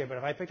volunteer, but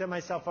if I picked up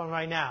my cell phone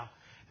right now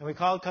and we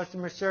called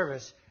customer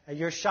service at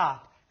your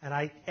shop and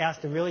I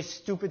asked a really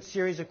stupid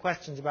series of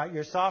questions about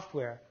your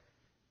software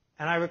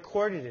and I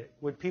recorded it,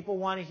 would people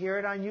want to hear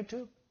it on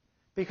YouTube?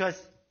 Because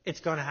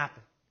it's going to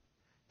happen.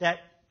 That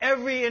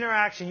every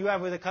interaction you have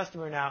with a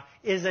customer now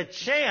is a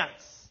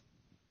chance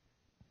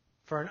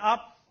for an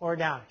up or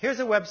down.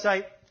 Here's a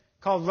website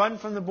called Run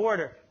from the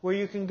Border where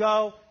you can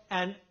go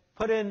and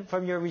put in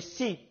from your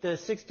receipt the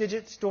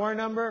 6-digit store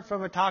number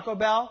from a Taco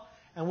Bell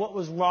and what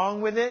was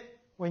wrong with it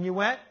when you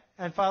went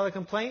and file a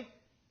complaint.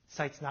 The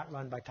site's not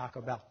run by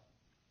Taco Bell.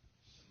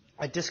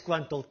 A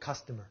disgruntled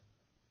customer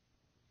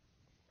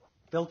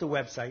built a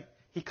website.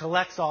 He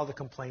collects all the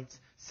complaints,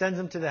 sends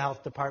them to the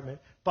health department,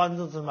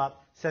 bundles them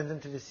up, sends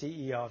them to the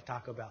CEO of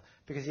Taco Bell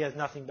because he has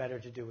nothing better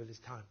to do with his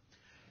time.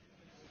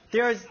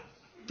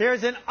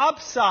 There's an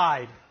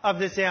upside of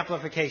this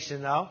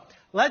amplification, though.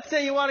 Let's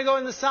say you want to go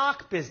in the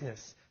sock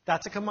business.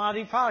 That's a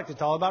commodity product.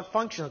 It's all about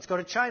function. Let's go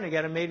to China,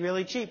 get them made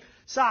really cheap.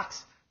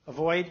 Socks.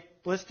 Avoid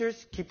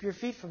blisters. Keep your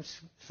feet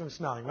from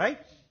smelling, right?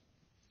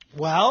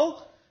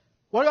 Well,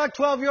 what about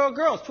 12-year-old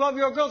girls?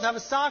 12-year-old girls have a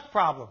sock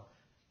problem.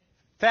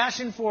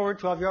 Fashion forward,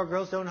 12-year-old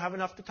girls don't have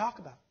enough to talk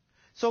about.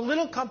 So a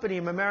little company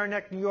in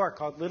Mamaroneck, New York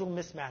called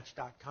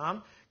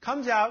LittleMismatch.com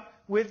comes out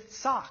with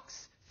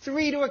socks.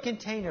 3 to a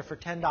container for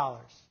 $10.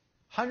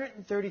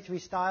 133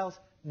 styles.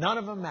 None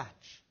of them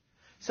match.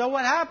 So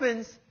what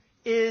happens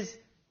is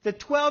the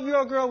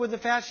 12-year-old girl with the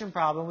fashion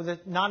problem, with a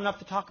not enough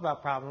to talk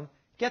about problem,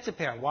 gets a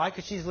pair. Why?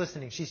 Because she's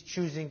listening. She's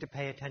choosing to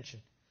pay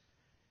attention.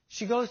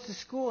 She goes to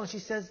school and she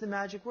says the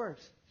magic words.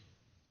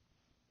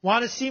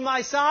 Want to see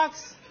my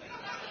socks?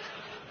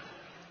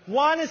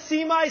 Want to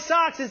see my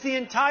socks is the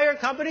entire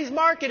company's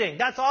marketing.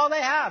 That's all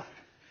they have.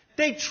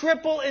 They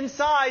triple in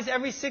size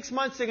every 6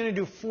 months. They're going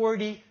to do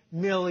 $40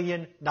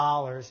 million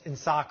in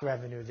sock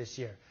revenue this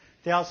year.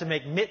 They also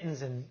make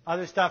mittens and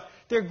other stuff.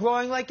 They're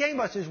growing like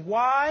gangbusters.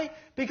 Why?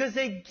 Because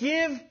they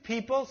give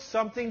people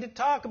something to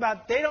talk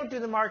about. They don't do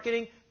the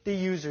marketing. The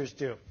users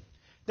do.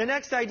 The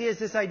next idea is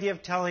this idea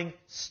of telling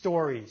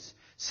stories.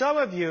 Some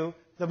of you,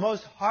 the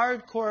most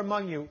hardcore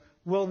among you,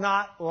 will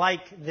not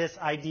like this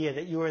idea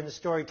that you are in the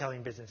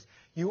storytelling business.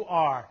 You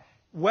are.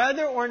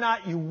 Whether or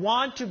not you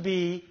want to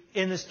be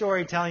in the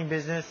storytelling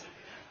business,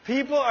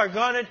 people are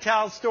going to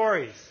tell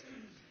stories.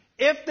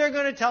 If they're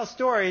going to tell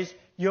stories,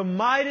 you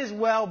might as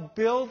well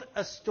build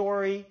a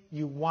story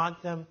you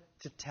want them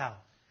to tell.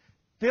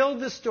 Build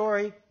the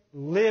story,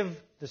 live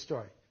the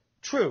story.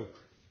 True.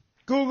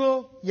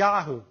 Google,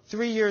 Yahoo,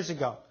 3 years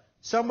ago.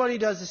 Somebody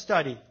does a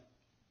study.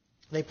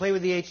 They play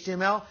with the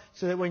HTML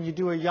so that when you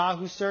do a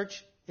Yahoo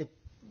search, it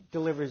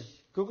delivers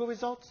Google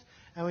results.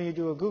 And when you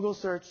do a Google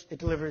search, it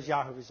delivers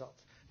Yahoo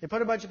results. They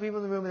put a bunch of people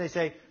in the room and they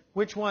say,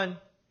 which one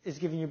is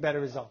giving you better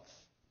results?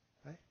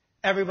 Right?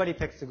 Everybody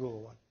picks the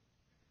Google one.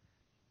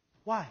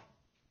 Why?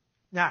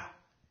 Now,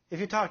 if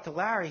you talk to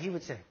Larry, he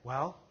would say,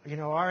 well,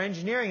 our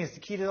engineering is the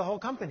key to the whole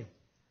company.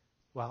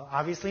 Well,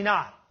 obviously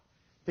not.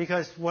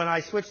 Because when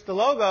I switched the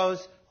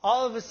logos,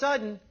 all of a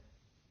sudden,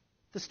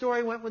 the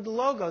story went with the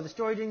logo. The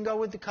story didn't go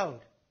with the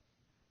code.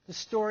 The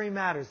story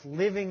matters.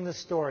 Living the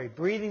story,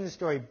 breathing the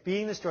story,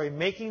 being the story,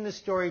 making the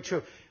story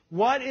true.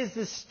 What is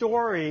the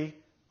story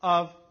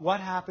of what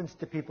happens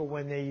to people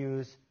when they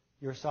use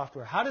your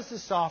software? How does the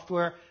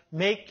software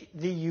make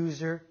the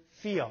user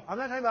feel? I'm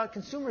not talking about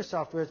consumer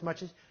software as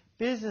much as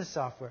business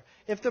software.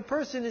 If the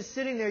person is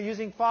sitting there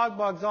using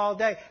FogBugs all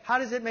day, how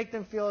does it make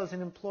them feel as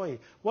an employee?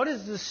 What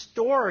is the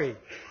story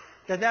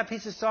that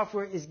piece of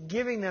software is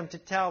giving them to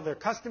tell their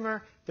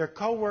customer, their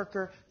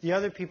coworker, the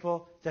other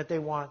people that they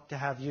want to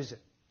have use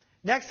it?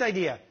 Next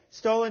idea,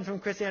 stolen from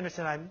Chris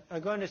Anderson.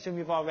 I'm going to assume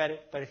you've all read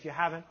it, but if you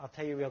haven't, I'll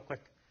tell you real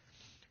quick.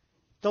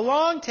 The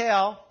long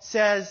tail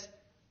says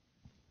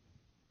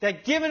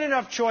that given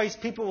enough choice,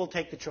 people will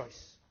take the choice.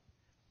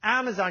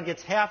 Amazon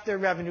gets half their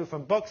revenue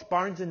from books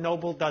Barnes &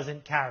 Noble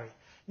doesn't carry.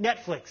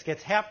 Netflix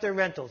gets half their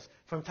rentals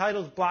from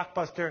titles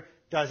Blockbuster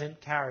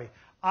doesn't carry.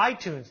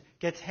 iTunes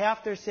gets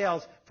half their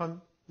sales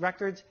from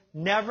records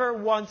never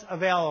once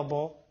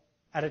available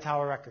at a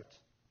Tower Records.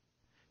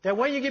 That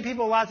when you give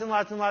people lots and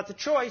lots and lots of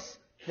choice,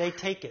 they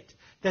take it.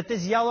 That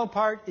this yellow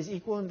part is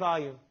equal in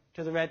volume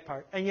to the red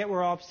part, and yet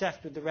we're all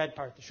obsessed with the red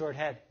part, the short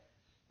head.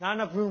 Not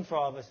enough room for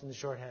all of us in the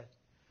short head.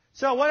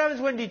 So what happens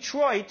when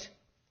Detroit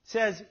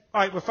says,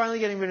 all right, we're finally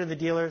getting rid of the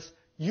dealers.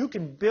 You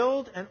can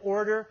build and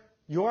order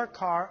your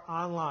car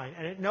online,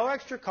 and at no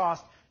extra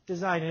cost,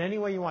 design in any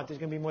way you want. There's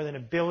going to be more than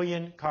 1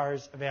 billion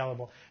cars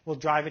available. We'll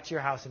drive it to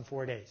your house in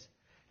 4 days.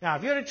 Now,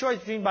 if you had a choice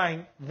between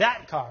buying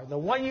that car, the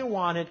one you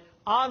wanted,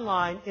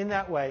 online in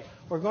that way,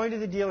 or going to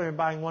the dealer and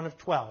buying one of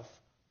 12,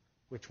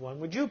 which one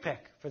would you pick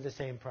for the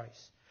same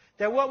price?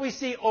 That what we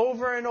see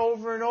over and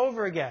over and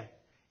over again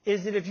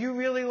is that if you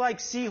really like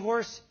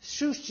seahorse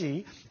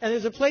sushi, and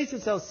there's a place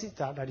that sells, it's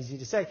not easy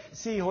to say,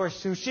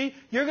 seahorse sushi,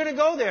 you're going to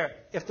go there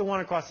if the one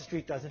across the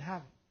street doesn't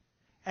have it.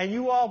 And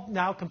you all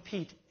now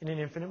compete in an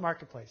infinite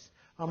marketplace,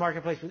 a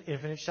marketplace with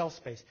infinite shelf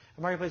space,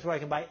 a marketplace where I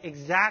can buy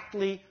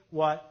exactly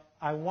what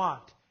I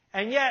want.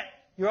 And yet,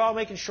 you're all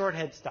making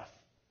short-head stuff,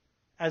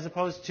 as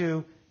opposed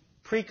to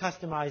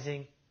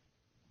pre-customizing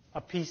a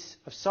piece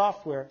of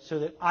software so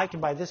that I can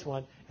buy this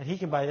one and he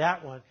can buy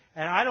that one.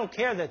 And I don't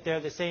care that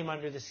they're the same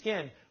under the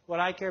skin. What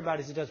I care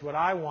about is it does what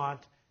I want,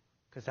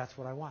 because that's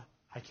what I want.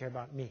 I care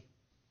about me.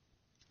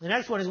 The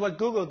next one is what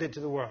Google did to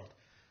the world.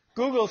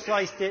 Google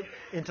sliced it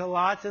into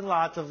lots and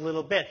lots of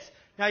little bits.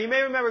 Now, you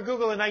may remember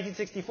Google in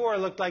 1964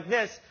 looked like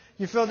this.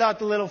 You filled out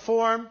the little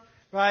form,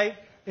 right,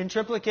 in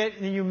triplicate,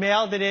 and then you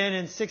mailed it in,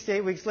 and 6 to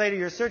 8 weeks later,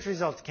 your search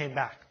results came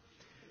back.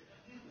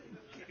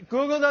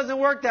 Google doesn't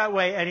work that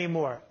way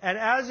anymore. And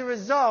as a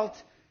result,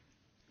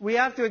 we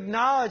have to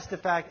acknowledge the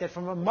fact that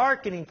from a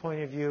marketing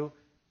point of view,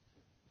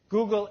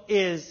 Google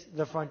is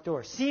the front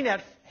door.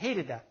 CNET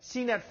hated that.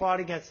 CNET fought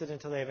against it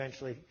until they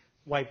eventually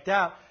wiped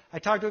out. I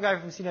talked to a guy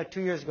from CNET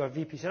 2 years ago, a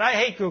VP, said, I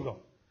hate Google.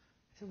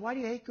 I said, why do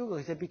you hate Google?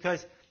 He said,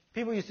 because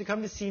people used to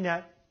come to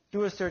CNET,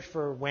 do a search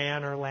for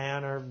WAN or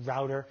LAN or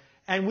router,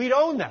 and we'd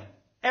own them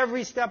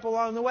every step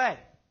along the way.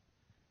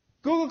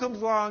 Google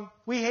comes along,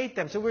 we hate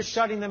them, so we're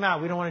shutting them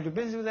out. We don't want to do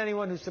business with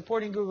anyone who's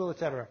supporting Google,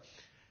 etc.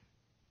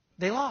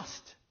 They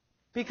lost.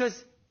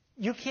 Because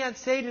you can't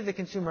say to the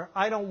consumer,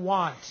 I don't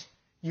want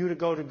you to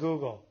go to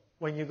Google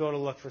when you go to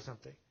look for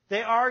something.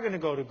 They are going to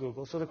go to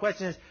Google. So the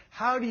question is,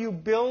 how do you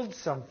build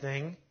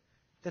something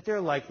that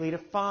they're likely to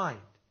find?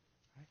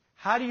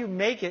 How do you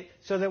make it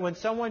so that when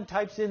someone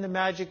types in the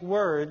magic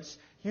words,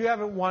 you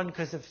haven't won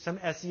because of some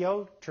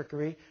SEO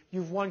trickery.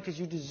 You've won because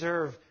you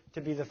deserve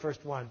to be the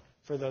first one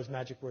for those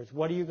magic words.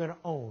 What are you going to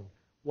own?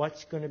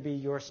 What's going to be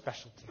your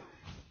specialty?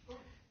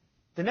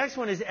 The next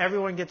one is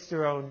everyone gets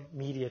their own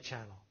media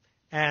channel.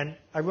 And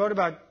I wrote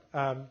about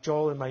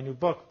Joel in my new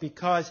book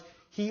because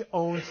he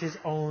owns his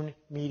own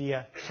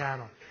media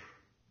channel.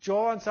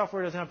 Joel on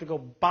Software doesn't have to go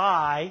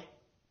buy,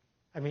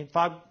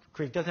 Fog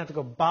Creek doesn't have to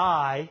go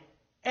buy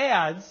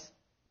ads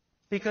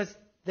because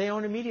they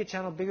own a media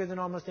channel bigger than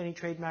almost any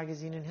trade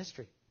magazine in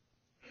history.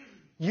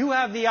 You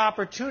have the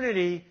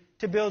opportunity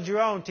to build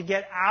your own, to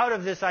get out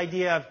of this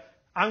idea of,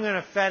 I'm going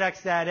to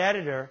FedEx that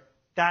editor,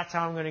 that's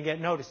how I'm going to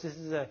get noticed. This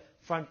is the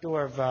front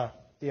door of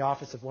the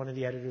office of one of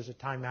the editors of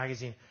Time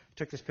magazine. I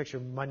took this picture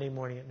Monday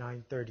morning at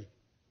 9:30.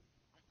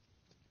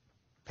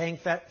 Paying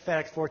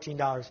FedEx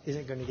 $14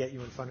 isn't going to get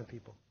you in front of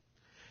people.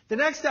 The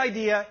next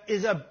idea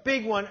is a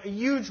big one, a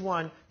huge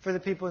one for the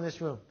people in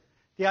this room.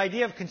 The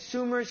idea of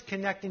consumers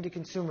connecting to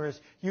consumers,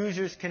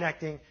 users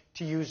connecting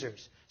to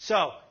users.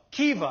 So,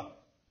 Kiva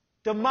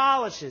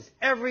demolishes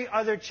every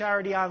other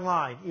charity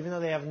online, even though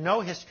they have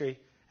no history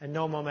and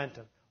no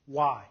momentum.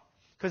 Why?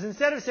 Because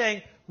instead of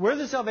saying, we're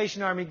the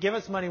Salvation Army, give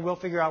us money, we'll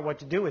figure out what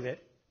to do with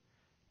it,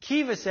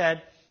 Kiva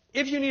said,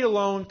 if you need a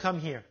loan, come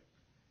here.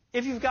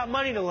 If you've got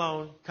money to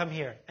loan, come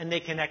here. And they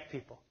connect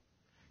people.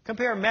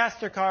 Compare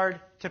MasterCard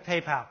to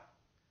PayPal.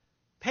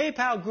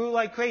 PayPal grew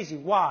like crazy.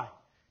 Why?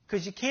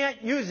 Because you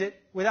can't use it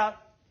without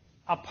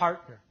a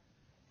partner.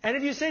 And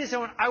if you say to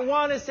someone, I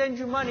want to send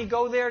you money,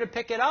 go there to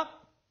pick it up,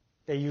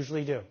 they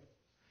usually do.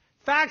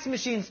 Fax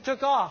machines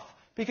took off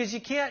because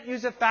you can't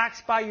use a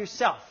fax by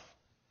yourself.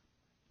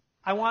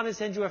 I want to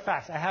send you a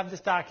fax. I have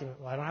this document.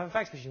 Well, I don't have a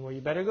fax machine. Well,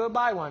 you better go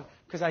buy one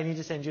because I need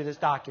to send you this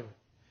document.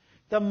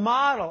 The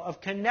model of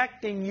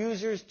connecting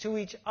users to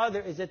each other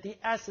is at the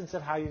essence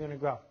of how you're going to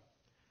grow.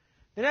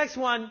 The next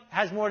one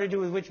has more to do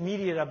with which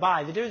media to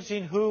buy, the difference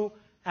between who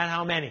and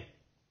how many.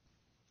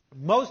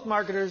 Most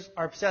marketers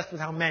are obsessed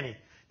with how many.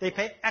 They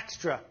pay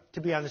extra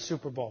to be on the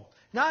Super Bowl.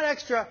 Not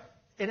extra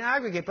in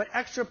aggregate, but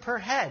extra per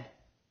head.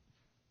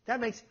 That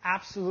makes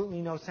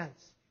absolutely no sense.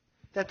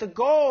 That the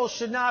goal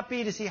should not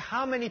be to see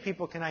how many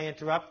people can I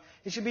interrupt.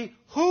 It should be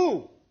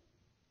who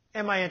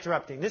am I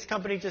interrupting. This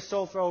company just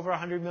sold for over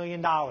 $100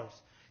 million.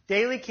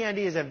 Daily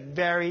Candy is a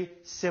very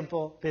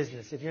simple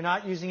business. If you're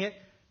not using it,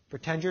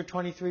 pretend you're a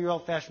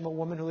 23-year-old fashionable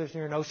woman who lives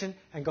near an ocean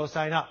and go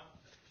sign up.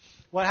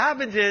 What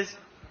happens is,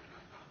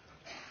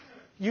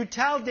 you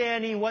tell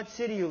Danny what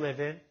city you live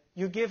in,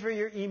 you give her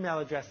your email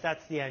address,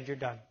 that's the end, you're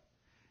done.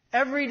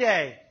 Every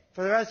day,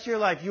 for the rest of your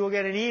life, you will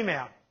get an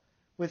email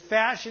with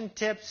fashion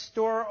tips,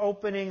 store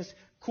openings,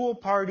 cool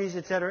parties,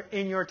 etc.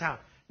 in your town.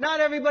 Not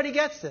everybody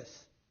gets this.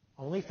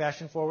 Only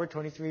fashion-forward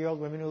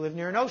 23-year-old women who live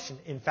near an ocean,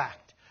 in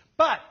fact.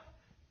 But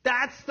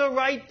that's the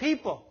right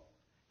people.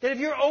 That if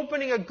you're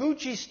opening a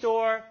Gucci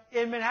store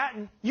in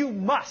Manhattan, you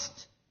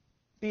must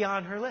be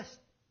on her list.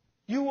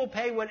 You will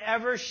pay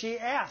whatever she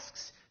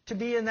asks to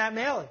be in that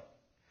mailing.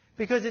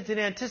 Because it's an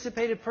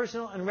anticipated,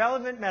 personal, and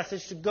relevant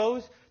message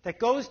that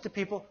goes to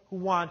people who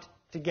want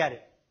to get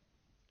it.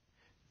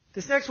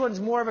 This next one's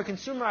more of a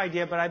consumer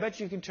idea, but I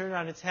bet you can turn it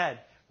on its head,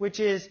 which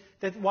is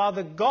that while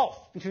the gulf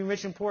between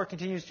rich and poor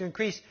continues to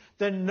increase,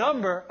 the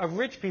number of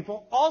rich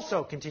people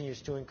also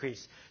continues to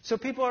increase. So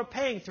people are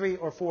paying $3,000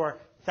 or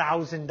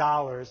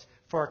 $4,000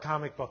 for a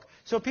comic book.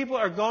 So people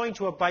are going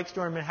to a bike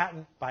store in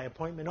Manhattan by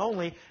appointment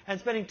only and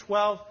spending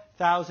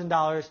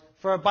 $12,000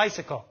 for a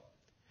bicycle.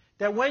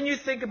 That when you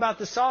think about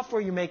the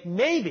software you make,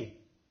 maybe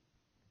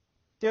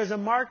there's a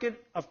market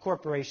of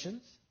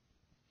corporations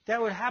that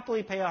would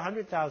happily pay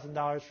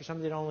 $100,000 for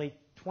something that only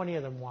 20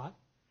 of them want,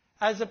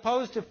 as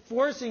opposed to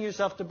forcing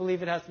yourself to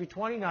believe it has to be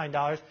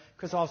 $29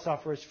 because all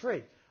software is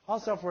free. All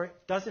software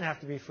doesn't have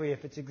to be free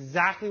if it's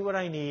exactly what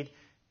I need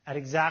at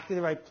exactly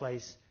the right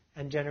place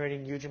and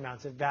generating huge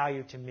amounts of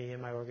value to me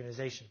and my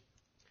organization.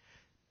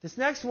 This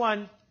next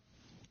one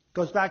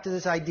goes back to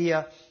this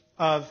idea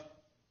of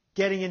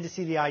getting in to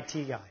see the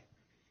IT guy,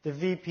 the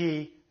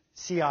VP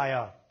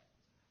CIO.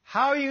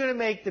 How are you going to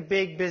make the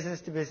big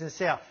business-to-business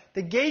sale?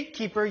 The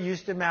gatekeeper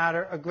used to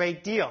matter a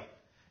great deal.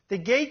 The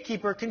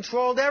gatekeeper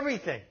controlled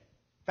everything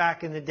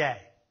back in the day.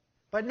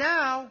 But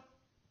now,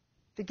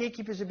 the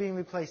gatekeepers are being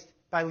replaced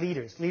by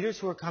leaders. Leaders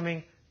who are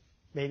coming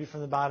maybe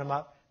from the bottom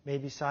up,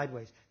 maybe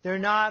sideways. They're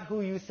not who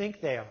you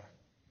think they are.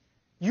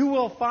 You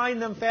will find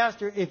them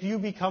faster if you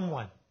become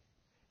one.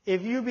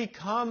 If you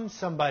become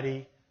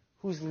somebody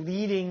who's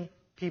leading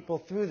people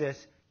through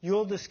this,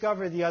 you'll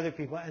discover the other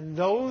people. And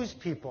those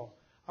people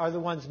are the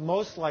ones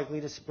most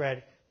likely to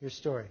spread your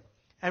story.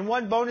 And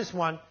one bonus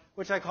one,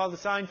 which I call the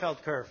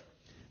Seinfeld curve.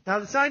 Now,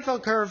 the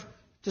Seinfeld curve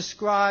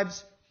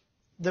describes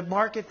the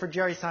market for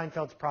Jerry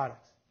Seinfeld's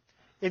products.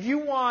 If you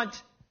want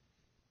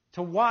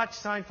to watch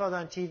Seinfeld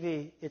on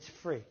TV, it's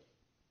free.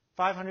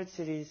 500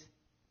 cities,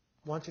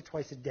 once or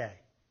twice a day.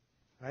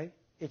 Right?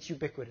 It's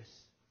ubiquitous.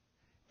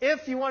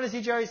 If you want to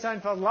see Jerry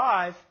Seinfeld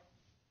live,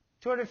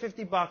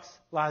 $250,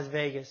 Las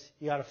Vegas,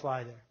 you got to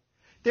fly there.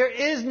 There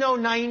is no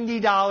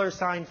 $90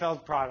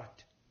 Seinfeld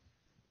product.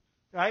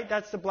 Right?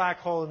 That's the black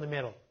hole in the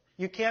middle.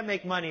 You can't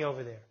make money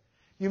over there.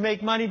 You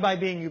make money by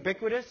being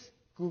ubiquitous,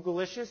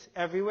 Google-licious,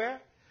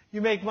 everywhere.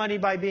 You make money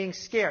by being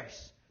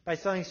scarce, by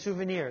selling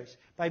souvenirs,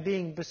 by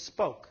being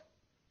bespoke.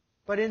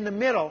 But in the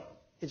middle,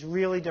 it's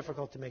really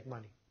difficult to make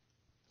money.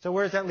 So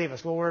where does that leave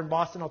us? Well, we're in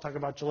Boston. I'll talk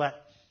about Gillette.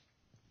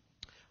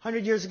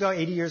 100 years ago,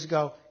 80 years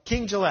ago,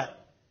 King Gillette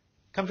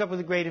comes up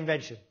with a great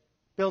invention.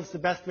 Builds the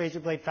best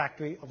razor blade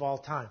factory of all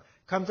time.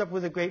 Comes up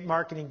with a great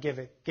marketing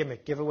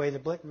gimmick. Give away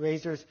the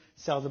razors,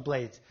 sell the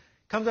blades.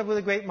 Comes up with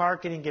a great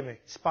marketing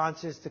gimmick.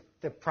 Sponsors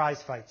the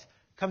prize fights.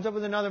 Comes up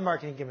with another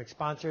marketing gimmick.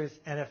 Sponsors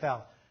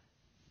NFL.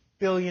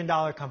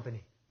 Billion-dollar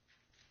company.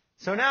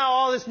 So now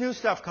all this new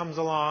stuff comes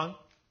along.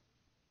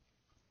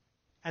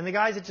 And the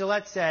guys at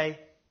Gillette say,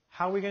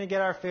 how are we going to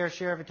get our fair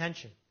share of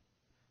attention?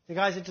 The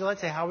guys at Gillette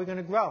say, how are we going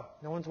to grow?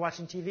 No one's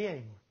watching TV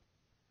anymore.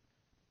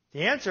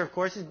 The answer, of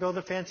course, is build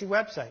a fancy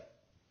website.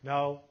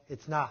 No,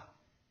 it's not.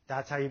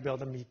 That's how you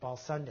build a meatball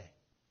sundae.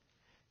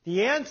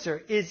 The answer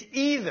is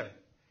either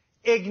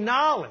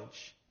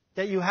acknowledge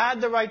that you had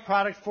the right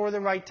product for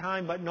the right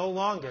time but no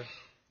longer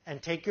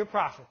and take your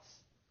profits,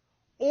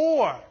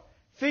 or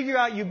figure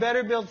out you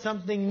better build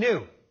something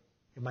new.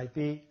 It might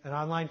be an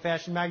online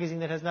fashion magazine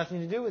that has nothing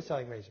to do with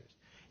selling razors.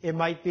 It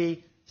might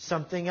be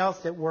something else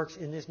that works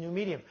in this new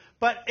medium.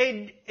 But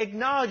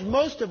acknowledge,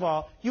 most of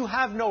all, you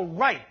have no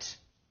right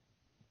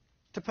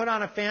to put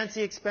on a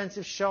fancy,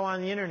 expensive show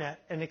on the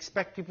internet and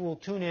expect people will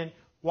tune in,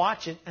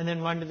 watch it, and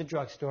then run to the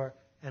drugstore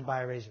and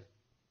buy a razor.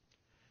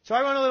 So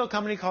I run a little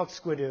company called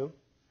Squidoo.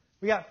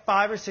 We got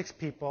 5 or 6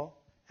 people,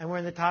 and we're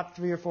in the top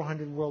 300 or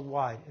 400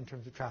 worldwide in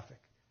terms of traffic,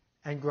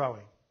 and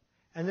growing.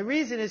 And the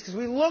reason is because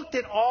we looked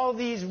at all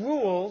these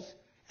rules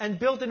and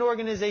built an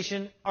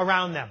organization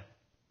around them,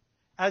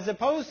 as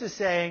opposed to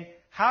saying,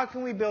 how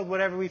can we build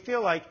whatever we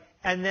feel like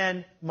and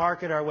then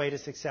market our way to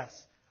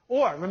success?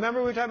 Or, remember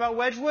we were talking about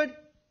Wedgwood?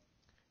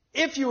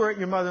 If you were at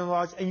your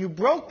mother-in-law's and you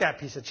broke that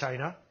piece of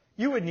china,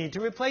 you would need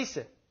to replace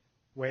it.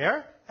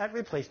 Where? At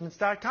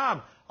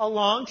replacements.com, a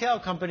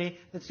long-tail company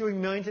that's doing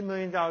millions and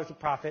millions of dollars of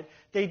profit.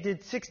 They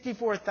did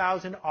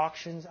 64,000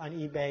 auctions on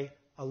eBay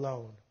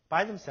alone,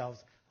 by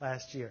themselves,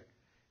 last year.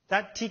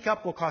 That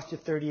teacup will cost you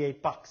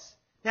 $38.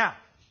 Now,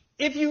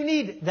 if you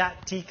need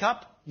that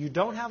teacup, you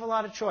don't have a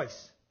lot of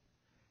choice.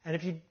 And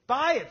if you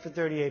buy it for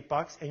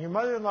 $38 and your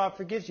mother-in-law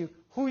forgives you,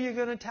 who are you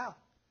going to tell?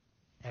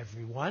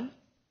 Everyone.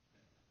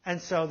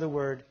 And so the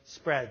word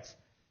spreads.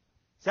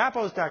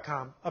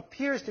 Zappos.com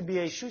appears to be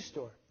a shoe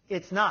store.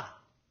 It's not.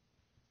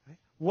 Right?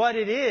 What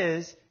it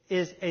is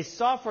a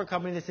software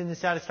company that's in the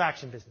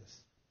satisfaction business.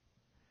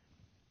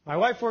 My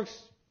wife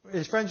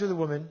is friends with a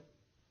woman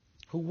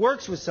who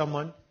works with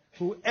someone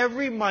who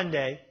every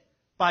Monday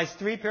buys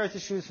 3 pairs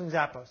of shoes from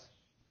Zappos,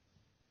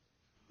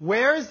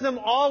 wears them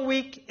all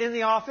week in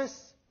the office,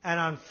 and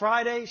on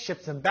Friday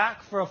ships them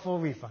back for a full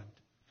refund.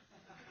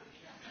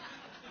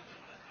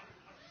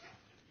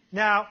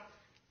 Now,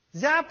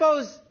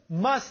 Zappos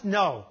must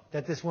know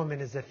that this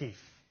woman is a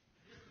thief.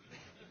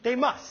 They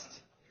must.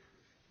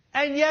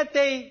 And yet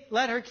they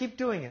let her keep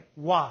doing it.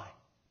 Why?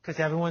 Because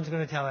everyone's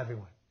going to tell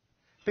everyone.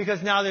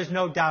 Because now there's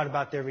no doubt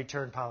about their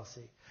return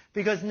policy.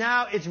 Because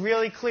now it's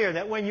really clear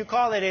that when you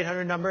call that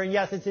 800 number, and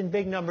yes, it's in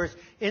big numbers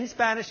in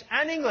Spanish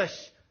and English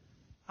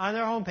on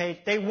their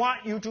homepage, they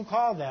want you to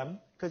call them,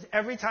 because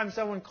every time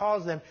someone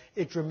calls them,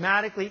 it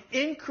dramatically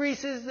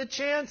increases the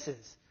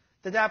chances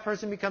that that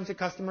person becomes a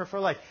customer for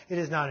life. It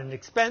is not an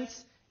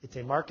expense. It's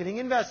a marketing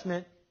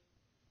investment.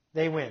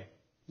 They win.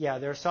 Yeah,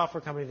 they're a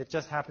software company that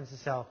just happens to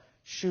sell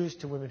shoes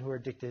to women who are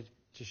addicted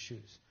to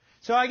shoes.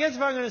 So I guess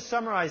if I'm going to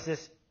summarize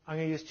this, I'm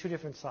going to use 2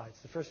 different slides.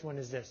 The first one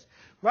is this.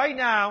 Right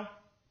now,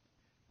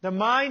 the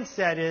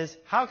mindset is,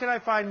 how can I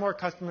find more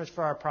customers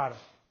for our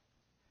product?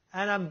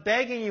 And I'm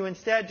begging you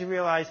instead to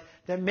realize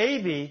that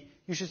maybe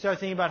you should start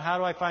thinking about, how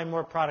do I find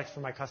more products for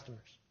my customers?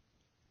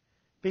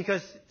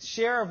 Because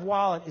share of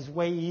wallet is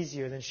way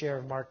easier than share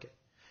of market.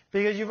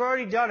 Because you've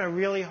already done a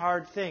really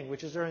hard thing,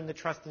 which is earn the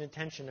trust and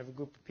attention of a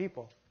group of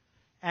people.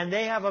 And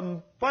they have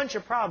a bunch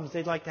of problems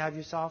they'd like to have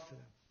you solve for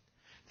them.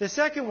 The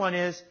second one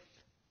is,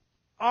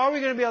 are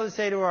we going to be able to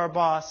say to our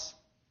boss,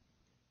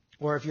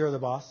 or if you're the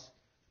boss,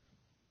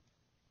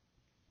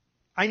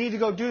 I need to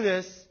go do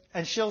this,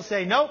 and she'll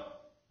say, nope,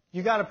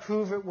 you got to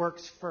prove it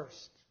works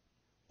first.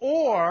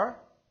 Or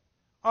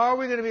are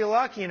we going to be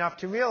lucky enough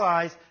to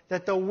realize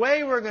that the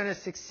way we're going to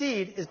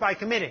succeed is by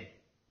committing?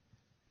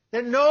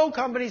 That no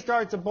company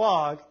starts a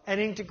blog and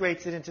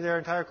integrates it into their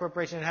entire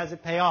corporation and has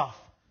it pay off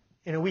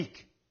in a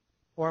week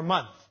or a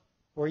month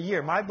or a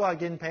year. My blog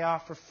didn't pay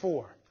off for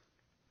 4.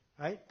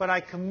 Right? But I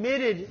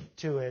committed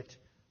to it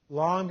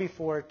long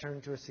before it turned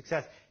into a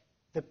success.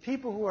 The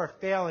people who are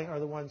failing are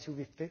the ones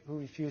who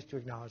refuse to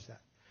acknowledge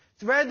that.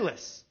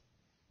 Threadless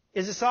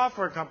is a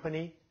software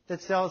company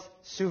that sells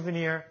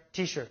souvenir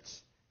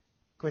T-shirts.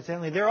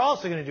 Coincidentally, they're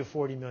also going to do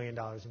 $40 million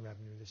in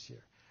revenue this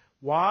year.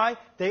 Why?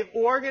 They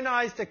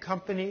organized a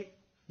company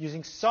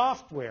using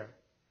software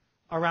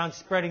around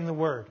spreading the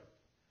word.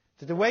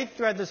 So the way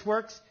Threadless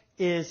works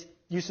is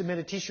you submit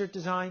a T-shirt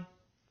design,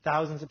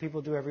 thousands of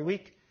people do every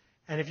week,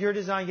 and if your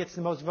design gets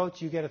the most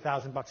votes, you get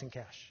 $1,000 in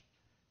cash.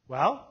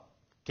 Well,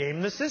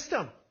 game the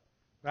system,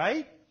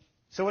 right?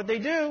 So what they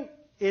do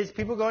is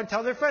people go and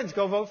tell their friends,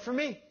 go vote for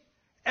me.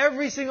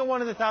 Every single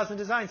one of the 1,000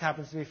 designs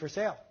happens to be for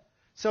sale.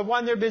 So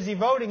when they're busy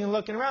voting and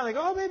looking around, they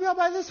go, oh, maybe I'll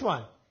buy this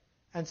one.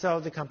 And so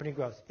the company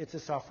grows. It's a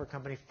software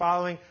company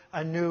following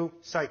a new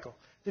cycle.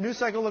 The new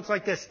cycle looks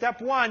like this.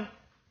 Step 1,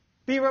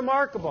 be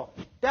remarkable.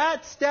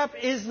 That step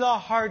is the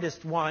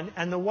hardest one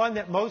and the one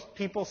that most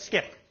people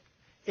skip.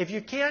 If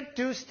you can't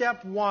do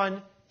step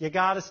 1, you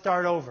got to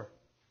start over.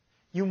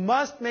 You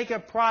must make a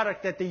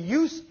product that the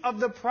use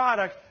of the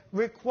product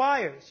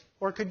requires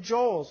or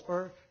cajoles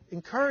or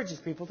encourages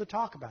people to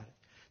talk about it.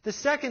 The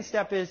second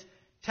step is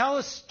tell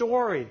a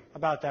story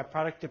about that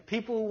product to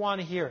people who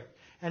want to hear it.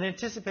 An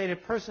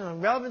anticipated personal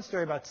and relevant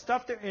story about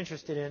stuff they're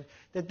interested in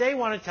that they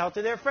want to tell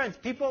to their friends.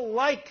 People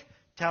like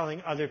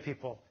telling other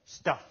people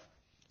stuff.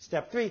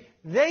 Step 3,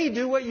 they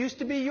do what used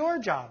to be your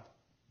job.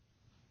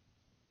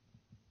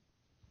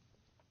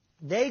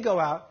 They go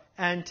out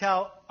and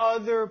tell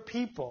other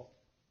people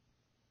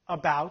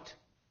about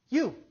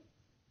you.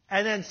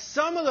 And then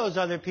some of those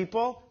other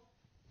people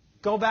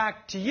go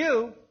back to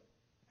you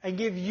and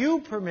give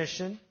you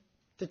permission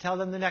to tell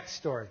them the next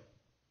story.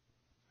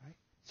 Right?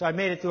 So I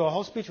made it through a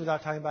whole speech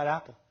without talking about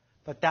Apple.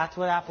 But that's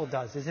what Apple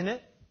does, isn't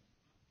it?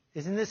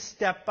 Isn't this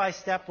step by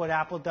step what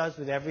Apple does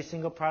with every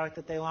single product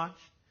that they launch?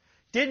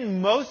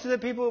 Didn't most of the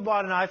people who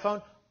bought an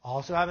iPhone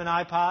also have an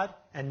iPod,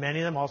 and many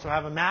of them also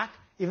have a Mac,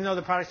 even though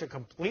the products are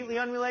completely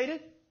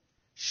unrelated?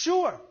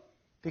 Sure,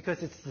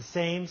 because it's the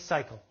same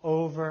cycle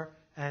over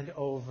and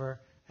over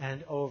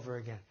and over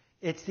again.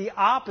 It's the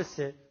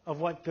opposite of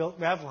what built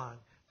Revlon,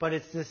 but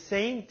it's the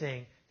same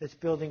thing that's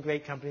building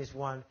great companies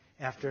one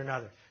after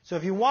another. So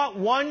if you want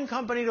one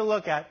company to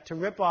look at, to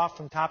rip off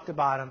from top to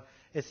bottom,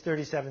 it's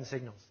 37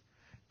 Signals.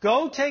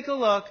 Go take a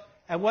look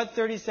at what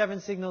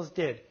 37 Signals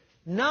did.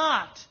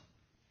 Not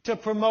to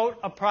promote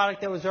a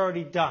product that was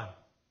already done,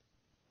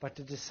 but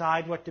to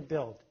decide what to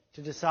build,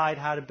 to decide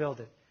how to build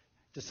it,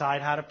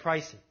 decide how to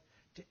price it,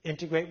 to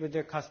integrate with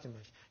their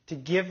customers, to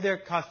give their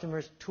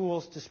customers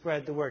tools to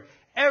spread the word.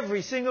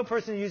 Every single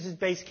person who uses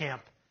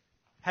Basecamp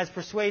has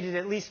persuaded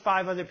at least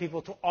 5 other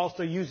people to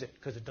also use it,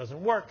 because it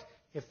doesn't work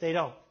if they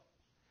don't.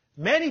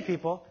 Many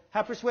people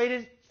have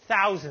persuaded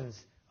thousands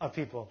of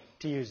people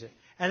to use it.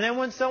 And then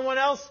when someone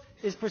else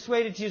is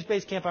persuaded to use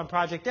Basecamp on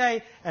Project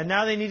A, and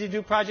now they need to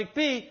do Project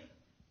B,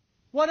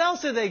 what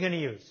else are they going to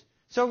use?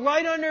 So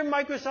right under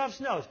Microsoft's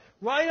nose,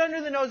 right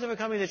under the nose of a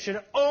company that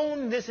should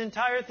own this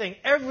entire thing,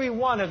 every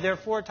one of their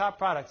 4 top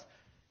products,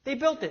 they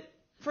built it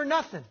for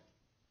nothing.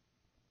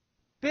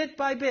 Bit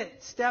by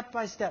bit, step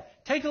by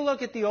step. Take a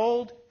look at the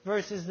old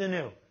versus the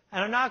new.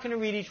 And I'm not going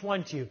to read each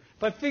one to you,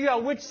 but figure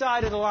out which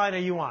side of the line are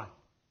you on.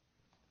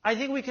 I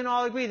think we can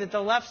all agree that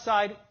the left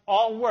side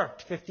all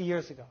worked 50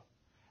 years ago.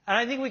 And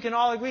I think we can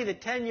all agree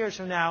that 10 years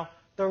from now,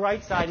 the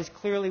right side is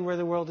clearly where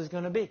the world is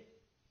going to be.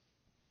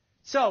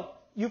 So,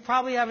 you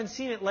probably haven't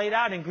seen it laid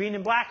out in green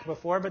and black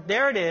before, but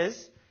there it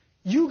is.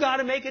 You got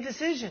to make a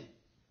decision.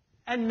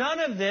 And none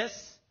of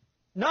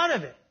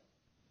it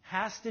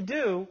has to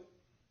do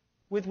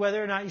with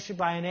whether or not you should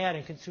buy an ad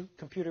in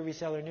Computer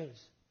Reseller News.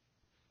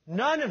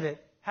 None of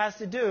it has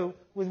to do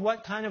with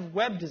what kind of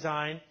web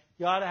design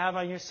you ought to have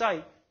on your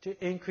site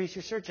to increase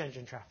your search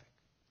engine traffic.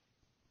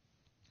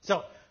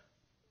 So,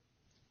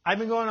 I've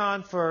been going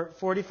on for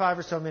 45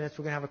 or so minutes.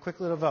 We're going to have a quick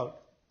little vote.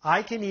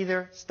 I can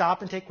either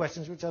stop and take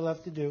questions, which I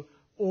love to do,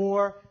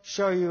 or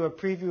show you a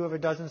preview of a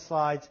dozen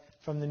slides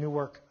from the new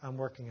work I'm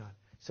working on.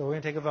 So we're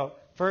going to take a vote.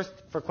 First,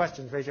 for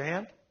questions, raise your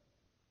hand.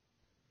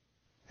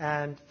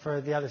 And for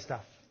the other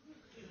stuff.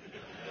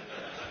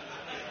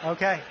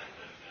 Okay.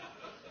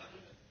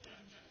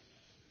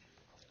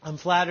 I'm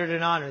flattered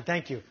and honored.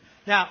 Thank you.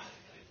 Now,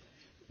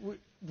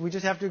 we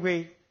just have to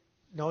agree,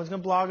 no one's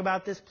going to blog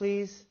about this,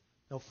 please.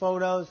 No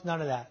photos, none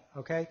of that,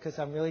 okay? Because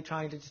I'm really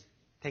trying to just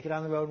take it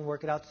on the road and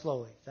work it out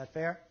slowly. Is that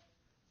fair?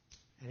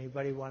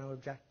 Anybody want to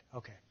object?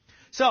 Okay.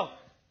 So,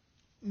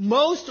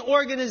 most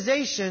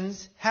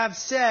organizations have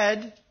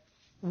said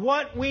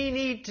what we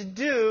need to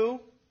do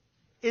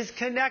is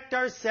connect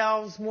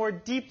ourselves more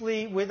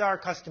deeply with our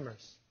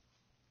customers.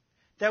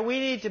 That we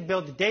need to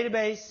build a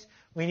database,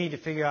 we need to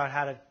figure out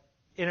how to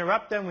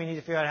interrupt them, we need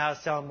to figure out how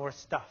to sell them more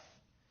stuff.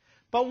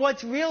 But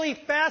what's really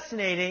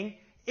fascinating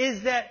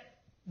is that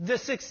the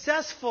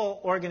successful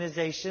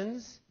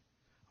organizations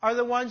are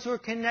the ones who are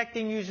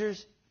connecting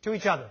users to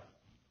each other.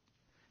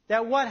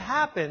 That what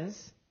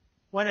happens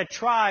when a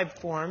tribe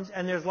forms,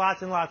 and there's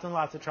lots and lots and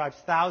lots of tribes,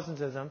 thousands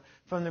of them,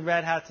 from the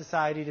Red Hat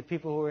Society to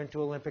people who are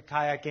into Olympic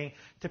kayaking,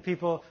 to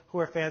people who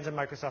are fans of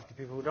Microsoft, to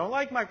people who don't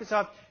like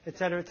Microsoft, et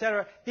cetera, et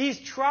cetera. These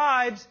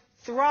tribes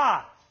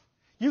thrive.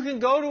 You can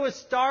go to a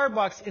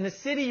Starbucks in a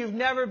city you've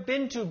never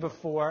been to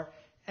before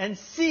and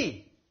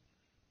see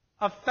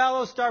a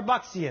fellow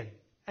Starbucksian.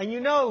 And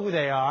you know who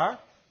they are,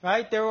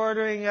 right? They're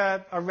ordering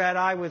a red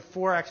eye with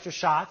 4 extra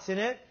shots in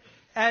it.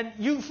 And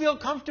you feel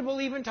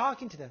comfortable even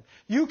talking to them.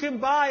 You can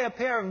buy a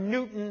pair of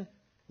Newton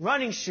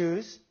running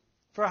shoes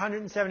for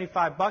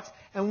 $175.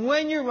 And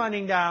when you're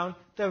running down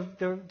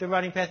the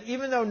running path,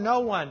 even though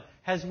no one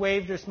has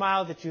waved or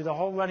smiled at you the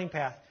whole running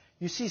path,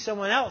 you see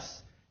someone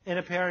else in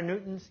a pair of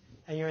Newtons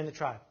and you're in the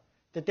tribe.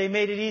 That they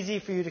made it easy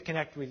for you to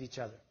connect with each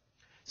other.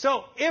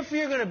 So if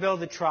you're going to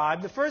build a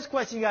tribe, the first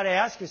question you got to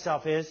ask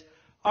yourself is,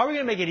 are we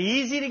going to make it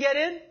easy to get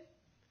in?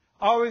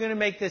 Are we going to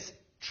make this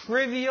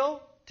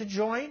trivial to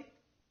join?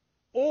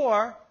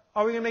 Or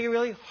are we going to make it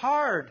really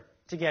hard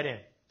to get in?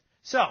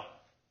 So,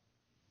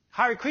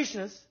 Hare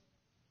Krishnas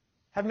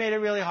have made it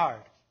really hard.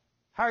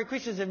 Hare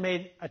Krishnas have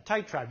made a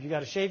tight tribe. You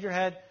got to shave your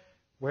head,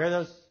 wear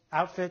those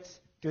outfits,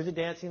 do the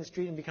dancing in the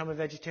street, and become a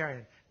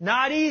vegetarian.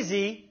 Not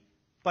easy,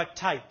 but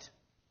tight.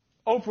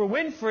 Oprah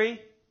Winfrey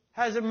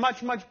has a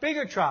much, much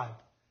bigger tribe,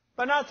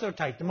 but not so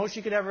tight. The most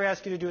she could ever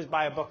ask you to do is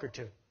buy a book or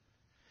 2.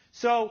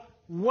 So,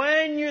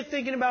 when you're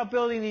thinking about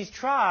building these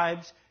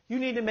tribes, you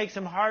need to make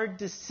some hard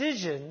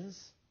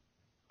decisions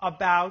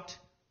about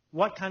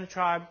what kind of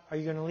tribe are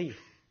you going to lead.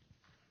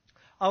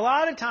 A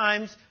lot of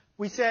times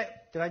we say,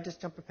 did I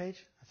just jump a page?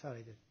 I thought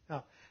I did.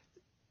 No.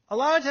 A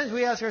lot of times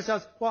we ask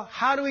ourselves, well,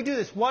 how do we do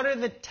this? What are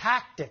the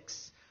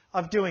tactics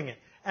of doing it?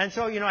 And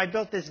so, I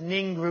built this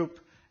Ning group,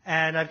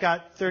 and I've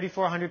got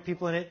 3,400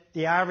 people in it.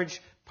 The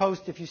average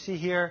post, if you see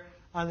here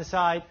on the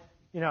side,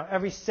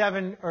 every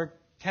 7 or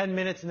 10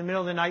 minutes in the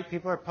middle of the night,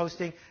 people are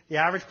posting. The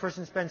average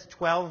person spends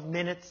 12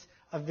 minutes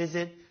a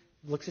visit,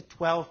 looks at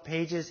 12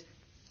 pages.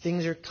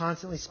 Things are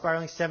constantly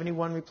spiraling,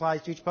 71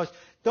 replies to each post.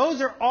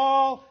 Those are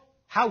all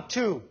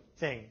how-to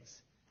things.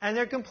 And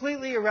they're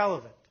completely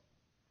irrelevant.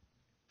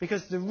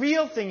 Because the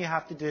real thing you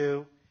have to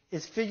do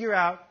is figure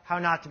out how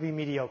not to be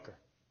mediocre.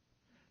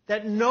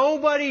 That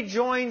nobody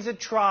joins a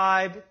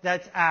tribe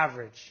that's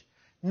average.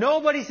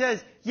 Nobody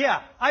says,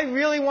 yeah, I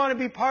really want to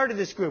be part of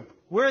this group.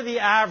 We're the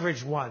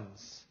average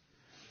ones.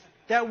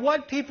 That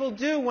what people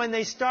do when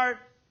they start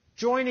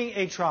joining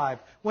a tribe,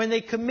 when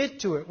they commit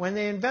to it, when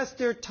they invest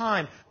their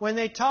time, when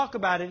they talk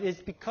about it, is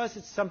because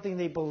it's something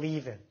they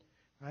believe in.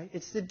 Right?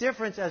 It's the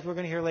difference, as we're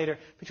going to hear later,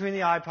 between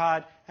the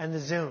iPod and the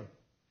Zune.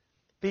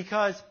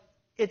 Because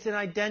it's an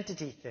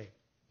identity thing.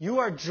 You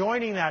are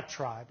joining that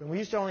tribe. And we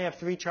used to only have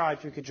 3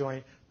 tribes we could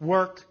join: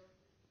 work,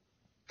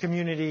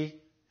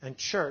 community, and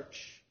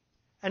church.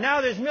 And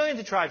now there's millions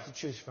of tribes to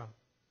choose from.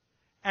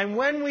 And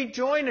when we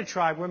join a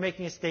tribe, we're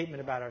making a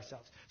statement about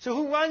ourselves. So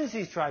who runs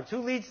these tribes? Who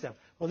leads them?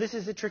 Well, this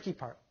is the tricky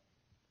part.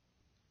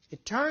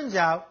 It turns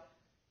out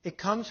it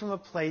comes from a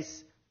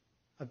place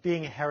of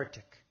being a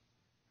heretic.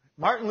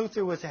 Martin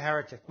Luther was a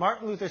heretic.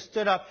 Martin Luther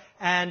stood up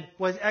and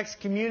was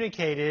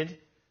excommunicated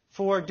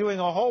for doing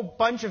a whole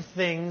bunch of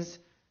things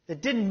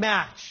that didn't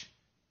match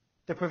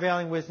the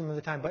prevailing wisdom of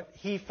the time. But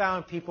he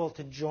found people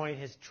to join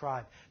his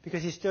tribe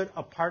because he stood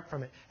apart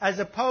from it, as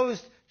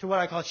opposed to what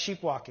I call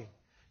sheep walking.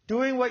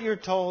 Doing what you're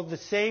told the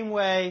same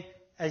way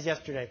as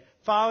yesterday.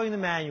 Following the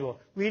manual.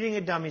 Reading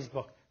a dummy's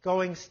book.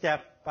 Going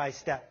step by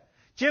step.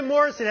 Jim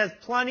Morrison has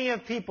plenty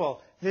of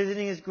people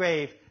visiting his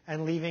grave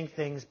and leaving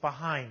things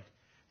behind.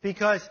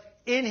 Because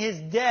in his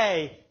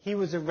day, he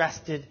was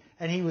arrested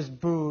and he was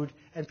booed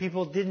and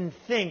people didn't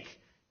think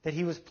that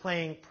he was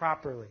playing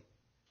properly.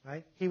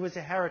 Right? He was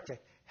a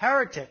heretic.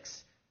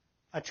 Heretics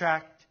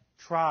attract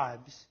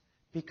tribes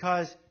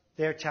because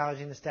they're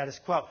challenging the status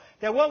quo.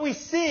 Now what we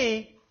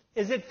see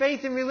is that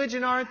faith and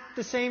religion aren't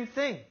the same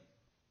thing.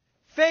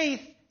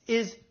 Faith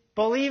is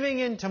believing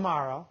in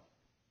tomorrow,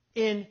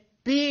 in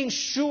being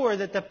sure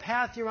that the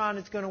path you're on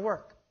is going to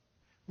work.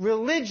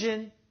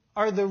 Religion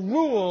are the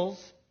rules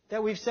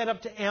that we've set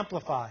up to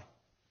amplify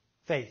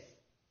faith.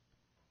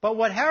 But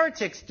what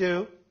heretics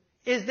do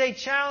is they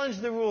challenge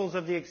the rules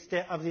of the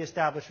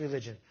established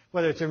religion,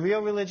 whether it's a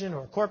real religion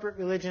or a corporate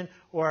religion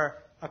or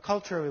a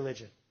cultural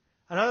religion.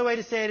 Another way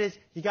to say it is,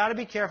 you got to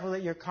be careful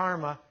that your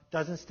karma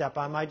doesn't step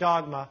on my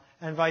dogma,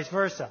 and vice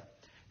versa.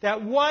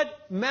 That what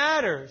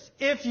matters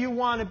if you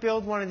want to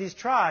build one of these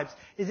tribes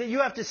is that you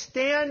have to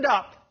stand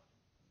up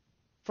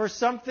for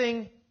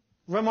something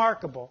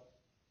remarkable.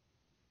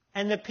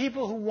 And the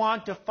people who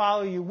want to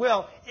follow you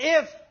will,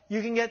 if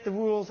you can get the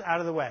rules out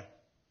of the way.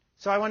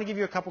 So I want to give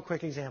you a couple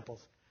quick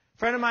examples. A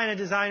friend of mine, a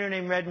designer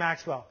named Red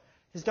Maxwell.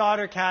 His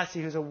daughter,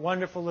 Cassie, who's a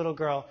wonderful little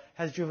girl,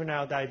 has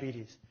juvenile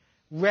diabetes.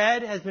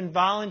 Red has been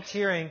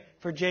volunteering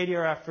for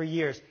JDRF for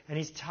years, and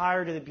he's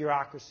tired of the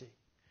bureaucracy.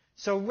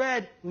 So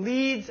Red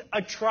leads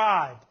a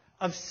tribe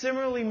of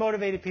similarly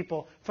motivated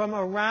people from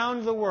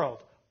around the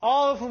world,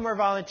 all of whom are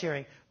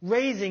volunteering,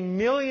 raising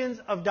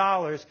millions of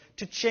dollars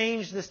to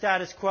change the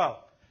status quo,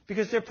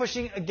 because they're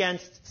pushing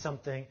against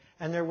something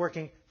and they're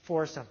working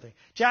for something.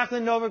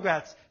 Jacqueline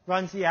Novogratz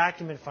runs the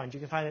Acumen Fund. You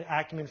can find it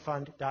at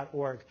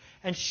acumenfund.org.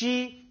 And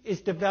she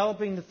is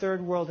developing the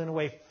third world in a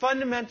way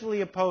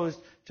fundamentally opposed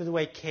to the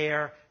way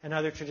CARE and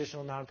other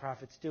traditional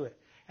nonprofits do it.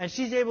 And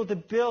she's able to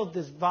build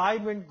this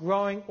vibrant,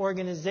 growing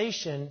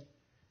organization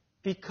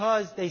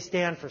because they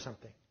stand for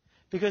something.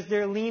 Because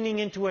they're leaning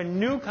into a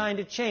new kind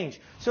of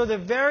change. So the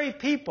very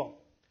people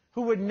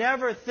who would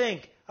never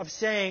think of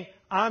saying,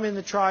 I'm in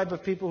the tribe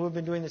of people who have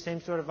been doing the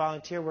same sort of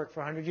volunteer work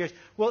for 100 years,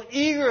 will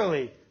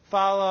eagerly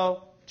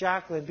follow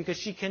Jacqueline because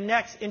she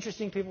connects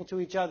interesting people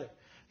to each other.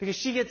 Because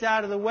she gets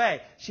out of the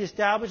way. She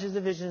establishes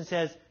a vision and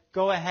says,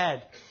 go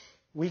ahead.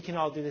 We can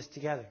all do this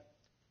together.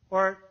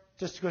 Or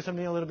just to go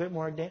something a little bit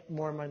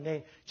more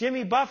mundane.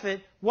 Jimmy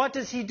Buffett, what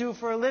does he do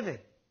for a living?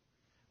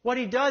 What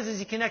he does is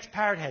he connects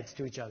parrot heads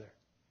to each other.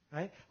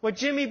 Right? What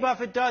Jimmy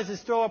Buffett does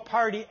is throw a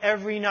party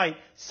every night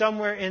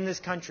somewhere in this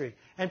country.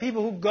 And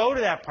people who go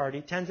to that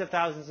party, tens of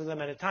thousands of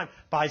them at a time,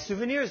 buy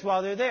souvenirs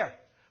while they're there.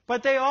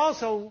 But they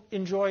also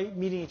enjoy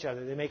meeting each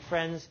other. They make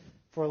friends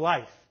for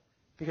life.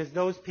 Because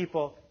those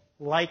people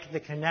like the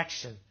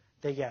connection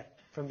they get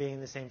from being in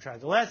the same tribe.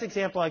 The last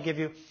example I'll give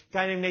you, a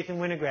guy named Nathan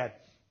Winograd.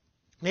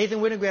 Nathan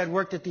Winograd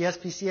worked at the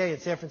SPCA in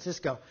San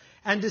Francisco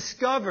and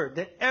discovered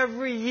that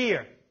every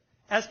year,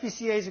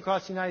 SPCAs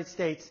across the United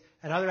States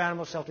and other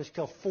animal shelters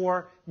kill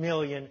 4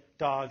 million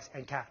dogs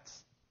and cats.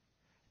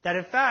 That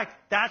in fact,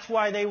 that's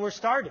why they were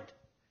started,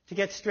 to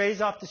get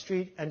strays off the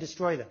street and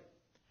destroy them.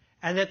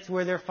 And that's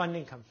where their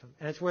funding comes from,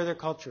 and it's where their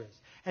culture is.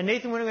 And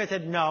Nathan Winograd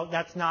said, no,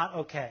 that's not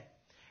okay.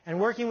 And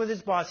working with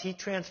his boss, he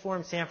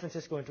transformed San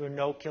Francisco into a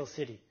no-kill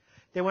city.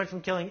 They went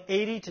from killing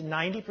 80 to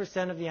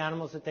 90% of the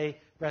animals that they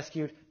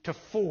rescued to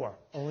 4,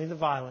 only the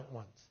violent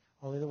ones,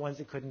 only the ones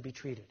that couldn't be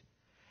treated.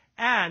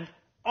 And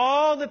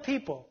all the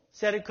people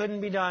said it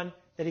couldn't be done,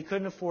 that he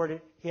couldn't afford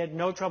it. He had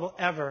no trouble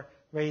ever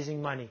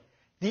raising money.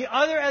 The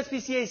other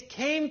SPCAs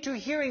came to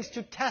hearings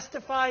to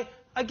testify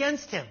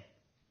against him,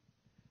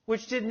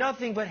 which did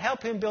nothing but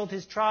help him build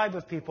his tribe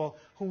of people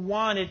who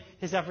wanted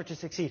his effort to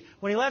succeed.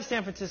 When he left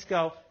San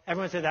Francisco,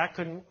 everyone said it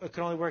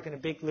could only work in a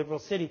big liberal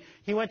city.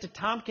 He went to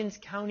Tompkins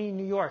County,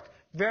 New York,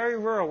 very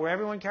rural, where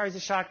everyone carries a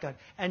shotgun,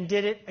 and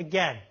did it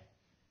again.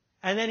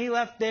 And then he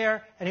left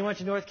there, and he went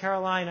to North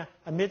Carolina,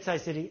 a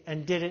mid-sized city,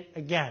 and did it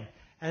again.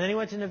 And then he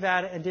went to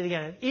Nevada and did it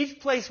again. And each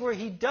place where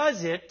he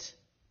does it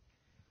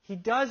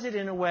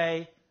in a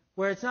way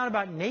where it's not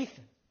about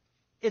Nathan.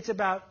 It's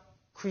about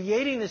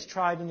creating this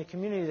tribe in the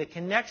community that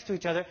connects to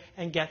each other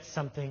and gets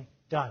something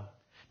done.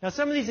 Now,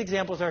 some of these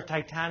examples are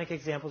titanic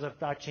examples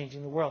about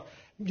changing the world.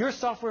 Your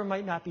software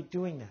might not be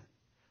doing that.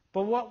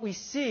 But what we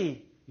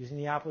see, using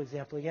the Apple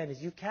example again,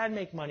 is you can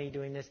make money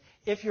doing this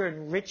if you're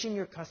enriching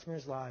your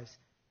customers' lives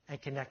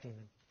and connecting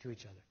them to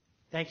each other.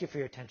 Thank you for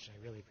your attention.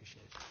 I really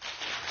appreciate it.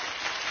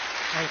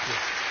 Thank you.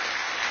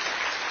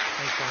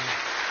 Thanks very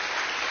much.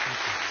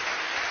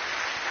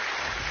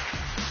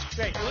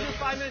 Great. We'll do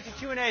 5 minutes of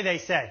Q&A, they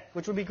say,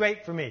 which would be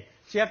great for me.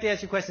 So you have to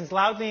ask your questions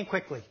loudly and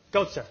quickly.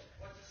 Go, sir.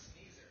 What's a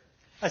sneezer?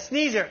 A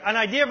sneezer. An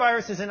idea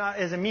virus is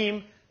a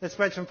meme that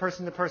spreads from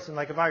person to person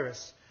like a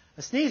virus.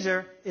 A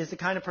sneezer is the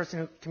kind of person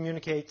who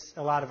communicates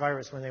a lot of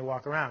virus when they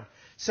walk around.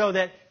 So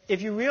that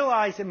if you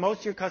realize that most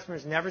of your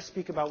customers never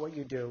speak about what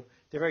you do,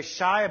 they're very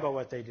shy about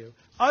what they do.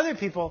 Other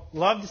people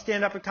love to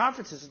stand up at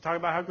conferences and talk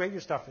about how great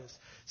your stuff is.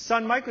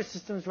 Sun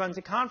Microsystems runs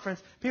a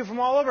conference. People from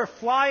all over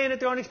fly in at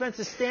their own expense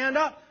to stand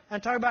up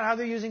and talk about how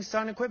they're using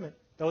Sun equipment.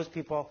 Those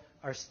people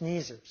are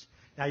sneezers.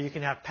 Now, you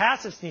can have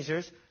passive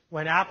sneezers.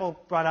 When Apple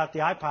brought out the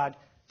iPod,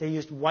 they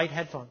used white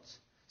headphones.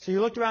 So you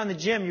looked around the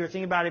gym, you were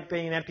thinking about it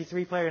being an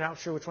MP3 player, you're not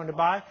sure which one to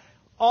buy.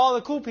 All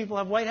the cool people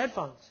have white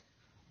headphones.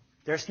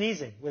 They're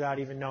sneezing without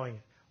even knowing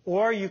it.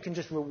 Or you can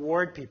just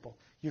reward people.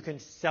 You can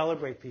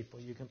celebrate people.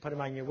 You can put them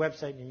on your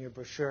website and in your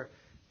brochure.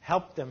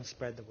 Help them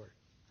spread the word.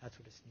 That's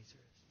what a sneezer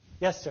is.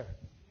 Yes, sir?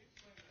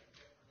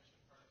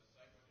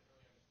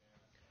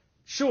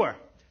 Sure.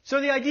 So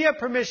the idea of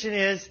permission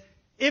is,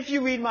 if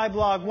you read my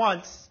blog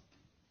once,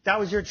 that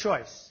was your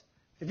choice.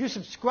 If you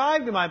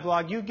subscribe to my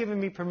blog, you've given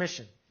me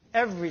permission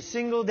every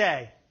single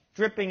day,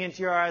 dripping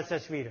into your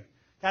RSS reader.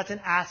 That's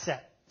an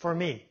asset for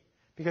me,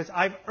 because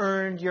I've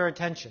earned your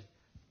attention.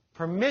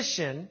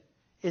 Permission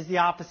is the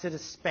opposite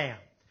of spam.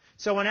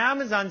 So when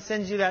Amazon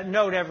sends you that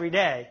note every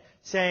day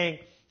saying,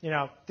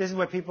 this is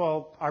what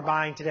people are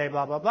buying today,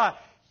 blah, blah, blah,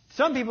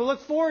 some people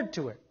look forward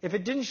to it. If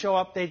it didn't show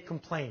up, they'd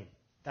complain.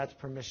 That's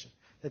permission.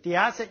 That the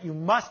asset you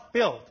must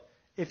build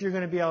if you're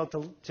going to be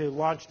able to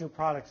launch new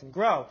products and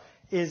grow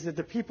is that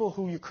the people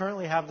who you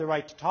currently have the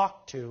right to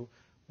talk to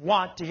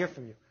want to hear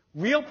from you.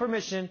 Real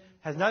permission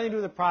has nothing to do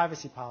with a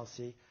privacy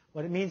policy.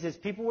 What it means is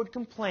people would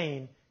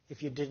complain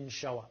if you didn't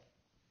show up.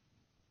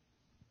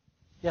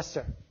 Yes,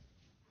 sir?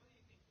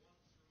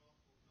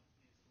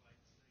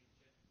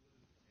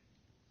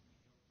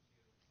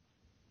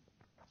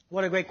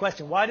 What a great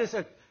question. Why does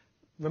a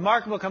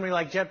remarkable company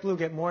like JetBlue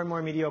get more and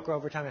more mediocre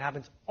over time? It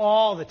happens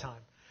all the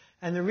time.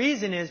 And the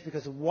reason is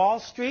because of Wall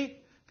Street,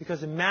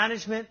 because of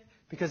management,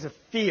 because of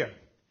fear.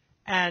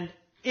 And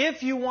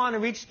if you want to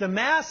reach the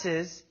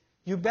masses,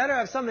 you better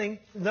have something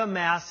the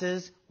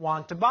masses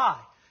want to buy.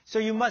 So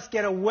you must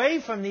get away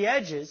from the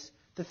edges,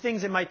 the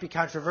things that might be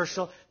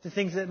controversial, the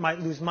things that might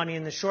lose money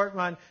in the short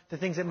run, the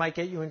things that might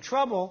get you in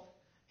trouble,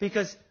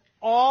 because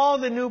all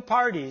the new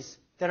parties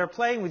that are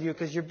playing with you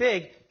because you're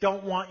big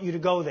don't want you to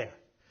go there.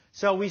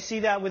 So we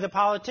see that with a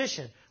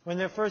politician. When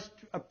they're first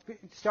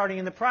starting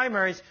in the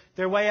primaries,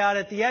 they're way out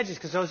at the edges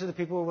because those are the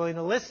people who are willing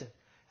to listen.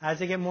 As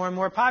they get more and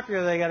more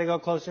popular, they got to go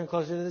closer and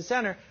closer to the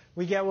center.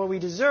 We get what we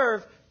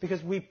deserve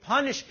because we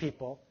punish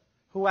people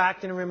who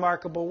act in a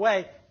remarkable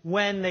way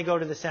when they go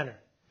to the center.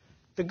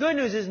 The good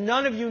news is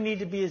none of you need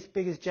to be as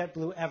big as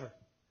JetBlue ever.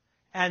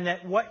 And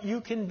that what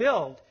you can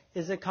build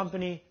is a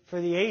company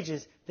for the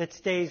ages that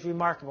stays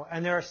remarkable.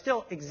 And there are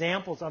still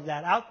examples of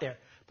that out there.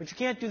 But you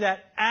can't do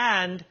that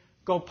and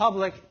go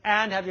public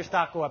and have your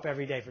stock go up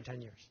every day for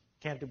 10 years.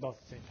 Can't do both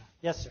at the same time.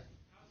 Yes, sir?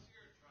 How's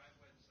your Tribe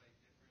website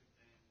different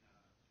than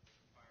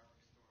the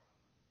fireworks store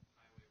on the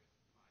highway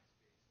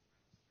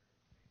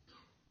with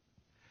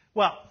MySpace?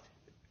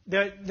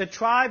 Well, the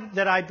tribe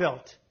that I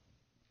built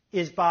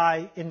is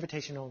by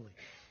invitation only.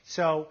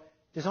 So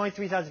there's only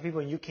 3,000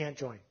 people and you can't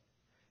join.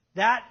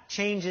 That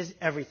changes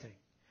everything.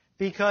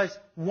 Because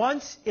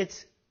once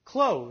it's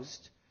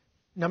closed,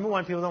 number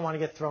one, people don't want to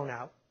get thrown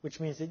out, which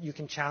means that you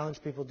can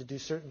challenge people to do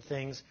certain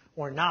things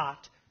or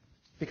not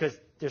because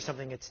there's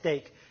something at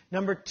stake.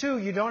 Number two,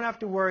 you don't have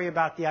to worry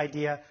about the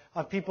idea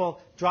of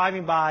people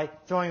driving by,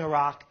 throwing a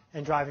rock,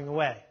 and driving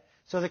away.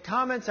 So the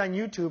comments on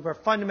YouTube are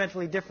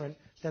fundamentally different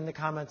than the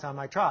comments on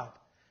my tribe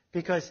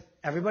because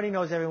everybody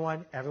knows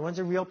everyone, everyone's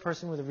a real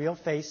person with a real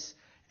face,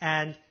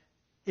 and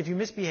if you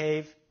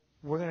misbehave,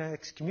 we're going to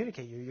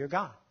excommunicate you. You're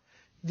gone.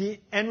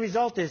 The end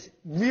result is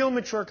real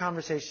mature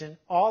conversation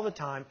all the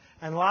time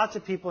and lots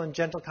of people in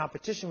gentle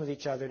competition with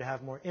each other to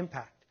have more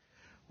impact.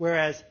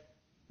 Whereas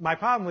my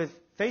problem with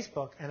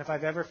Facebook, and if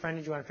I've ever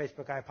friended you on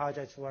Facebook, I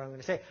apologize for what I'm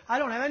going to say. I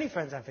don't have any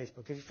friends on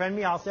Facebook. If you friend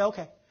me, I'll say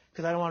okay,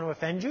 because I don't want to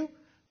offend you.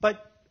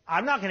 But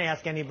I'm not going to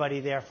ask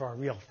anybody there for a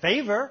real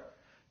favor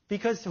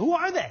because who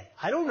are they?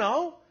 I don't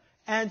know.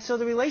 And so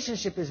the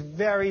relationship is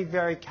very,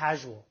 very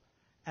casual.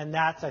 And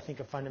that's, I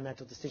think, a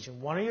fundamental distinction.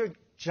 One of your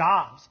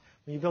jobs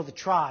when you build a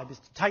tribe is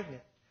to tighten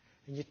it.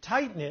 And you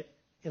tighten it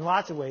in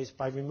lots of ways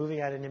by removing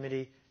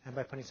anonymity and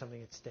by putting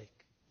something at stake.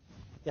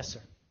 Yes,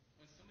 sir?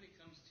 When somebody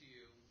comes to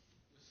you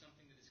with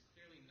something that is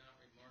clearly not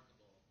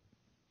remarkable,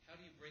 how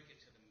do you break it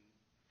to them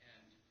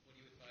and what do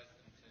you advise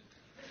them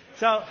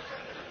to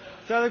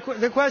do? So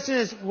the question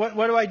is,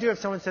 what do I do if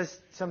someone says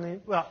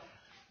something? Well,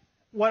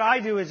 what I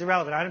do is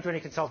irrelevant. I don't do any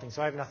consulting,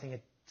 so I have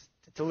nothing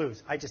to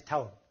lose. I just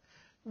tell them.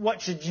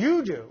 What should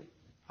you do,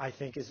 I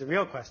think, is the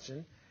real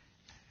question.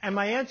 And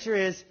my answer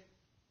is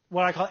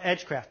what I call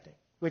edge crafting,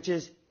 which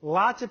is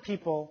lots of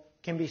people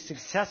can be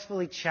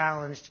successfully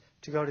challenged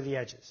to go to the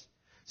edges.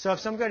 So if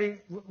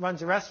somebody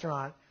runs a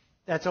restaurant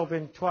that's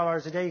open 12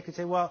 hours a day, you could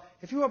say, well,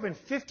 if you're open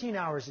 15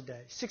 hours a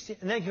day, 16,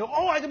 and then you go,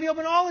 oh, I could be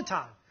open all the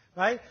time,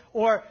 right?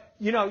 Or,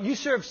 you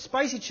serve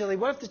spicy chili.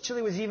 What if the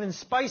chili was even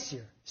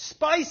spicier?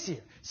 Spicier.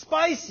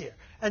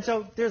 And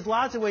so there's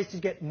lots of ways to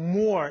get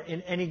more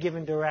in any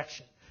given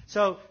direction.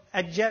 So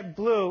at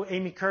JetBlue,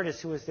 Amy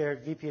Curtis, who was their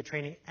VP of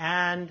training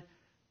and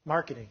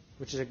marketing,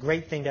 which is a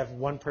great thing to have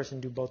one person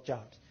do both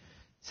jobs,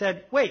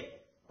 said, wait,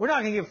 we're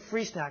not going to give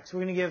free snacks.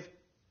 We're going to give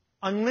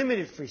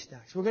unlimited free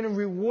snacks. We're going to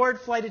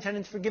reward flight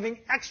attendants for giving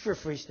extra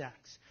free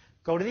snacks.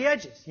 Go to the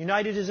edges.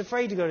 United is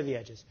afraid to go to the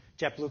edges.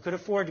 JetBlue could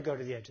afford to go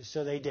to the edges,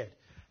 so they did.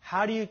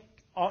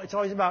 It's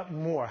always about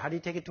more. How do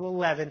you take it to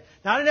 11?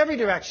 Not in every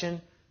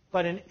direction,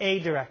 but in a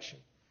direction.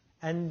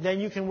 And then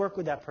you can work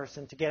with that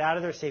person to get out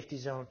of their safety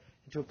zone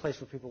into a place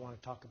where people want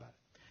to talk about it.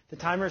 The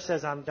timer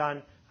says I'm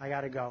done. I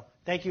got to go.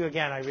 Thank you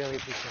again. I really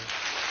appreciate it.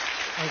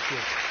 Thank you.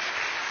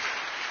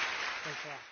 Thanks a lot.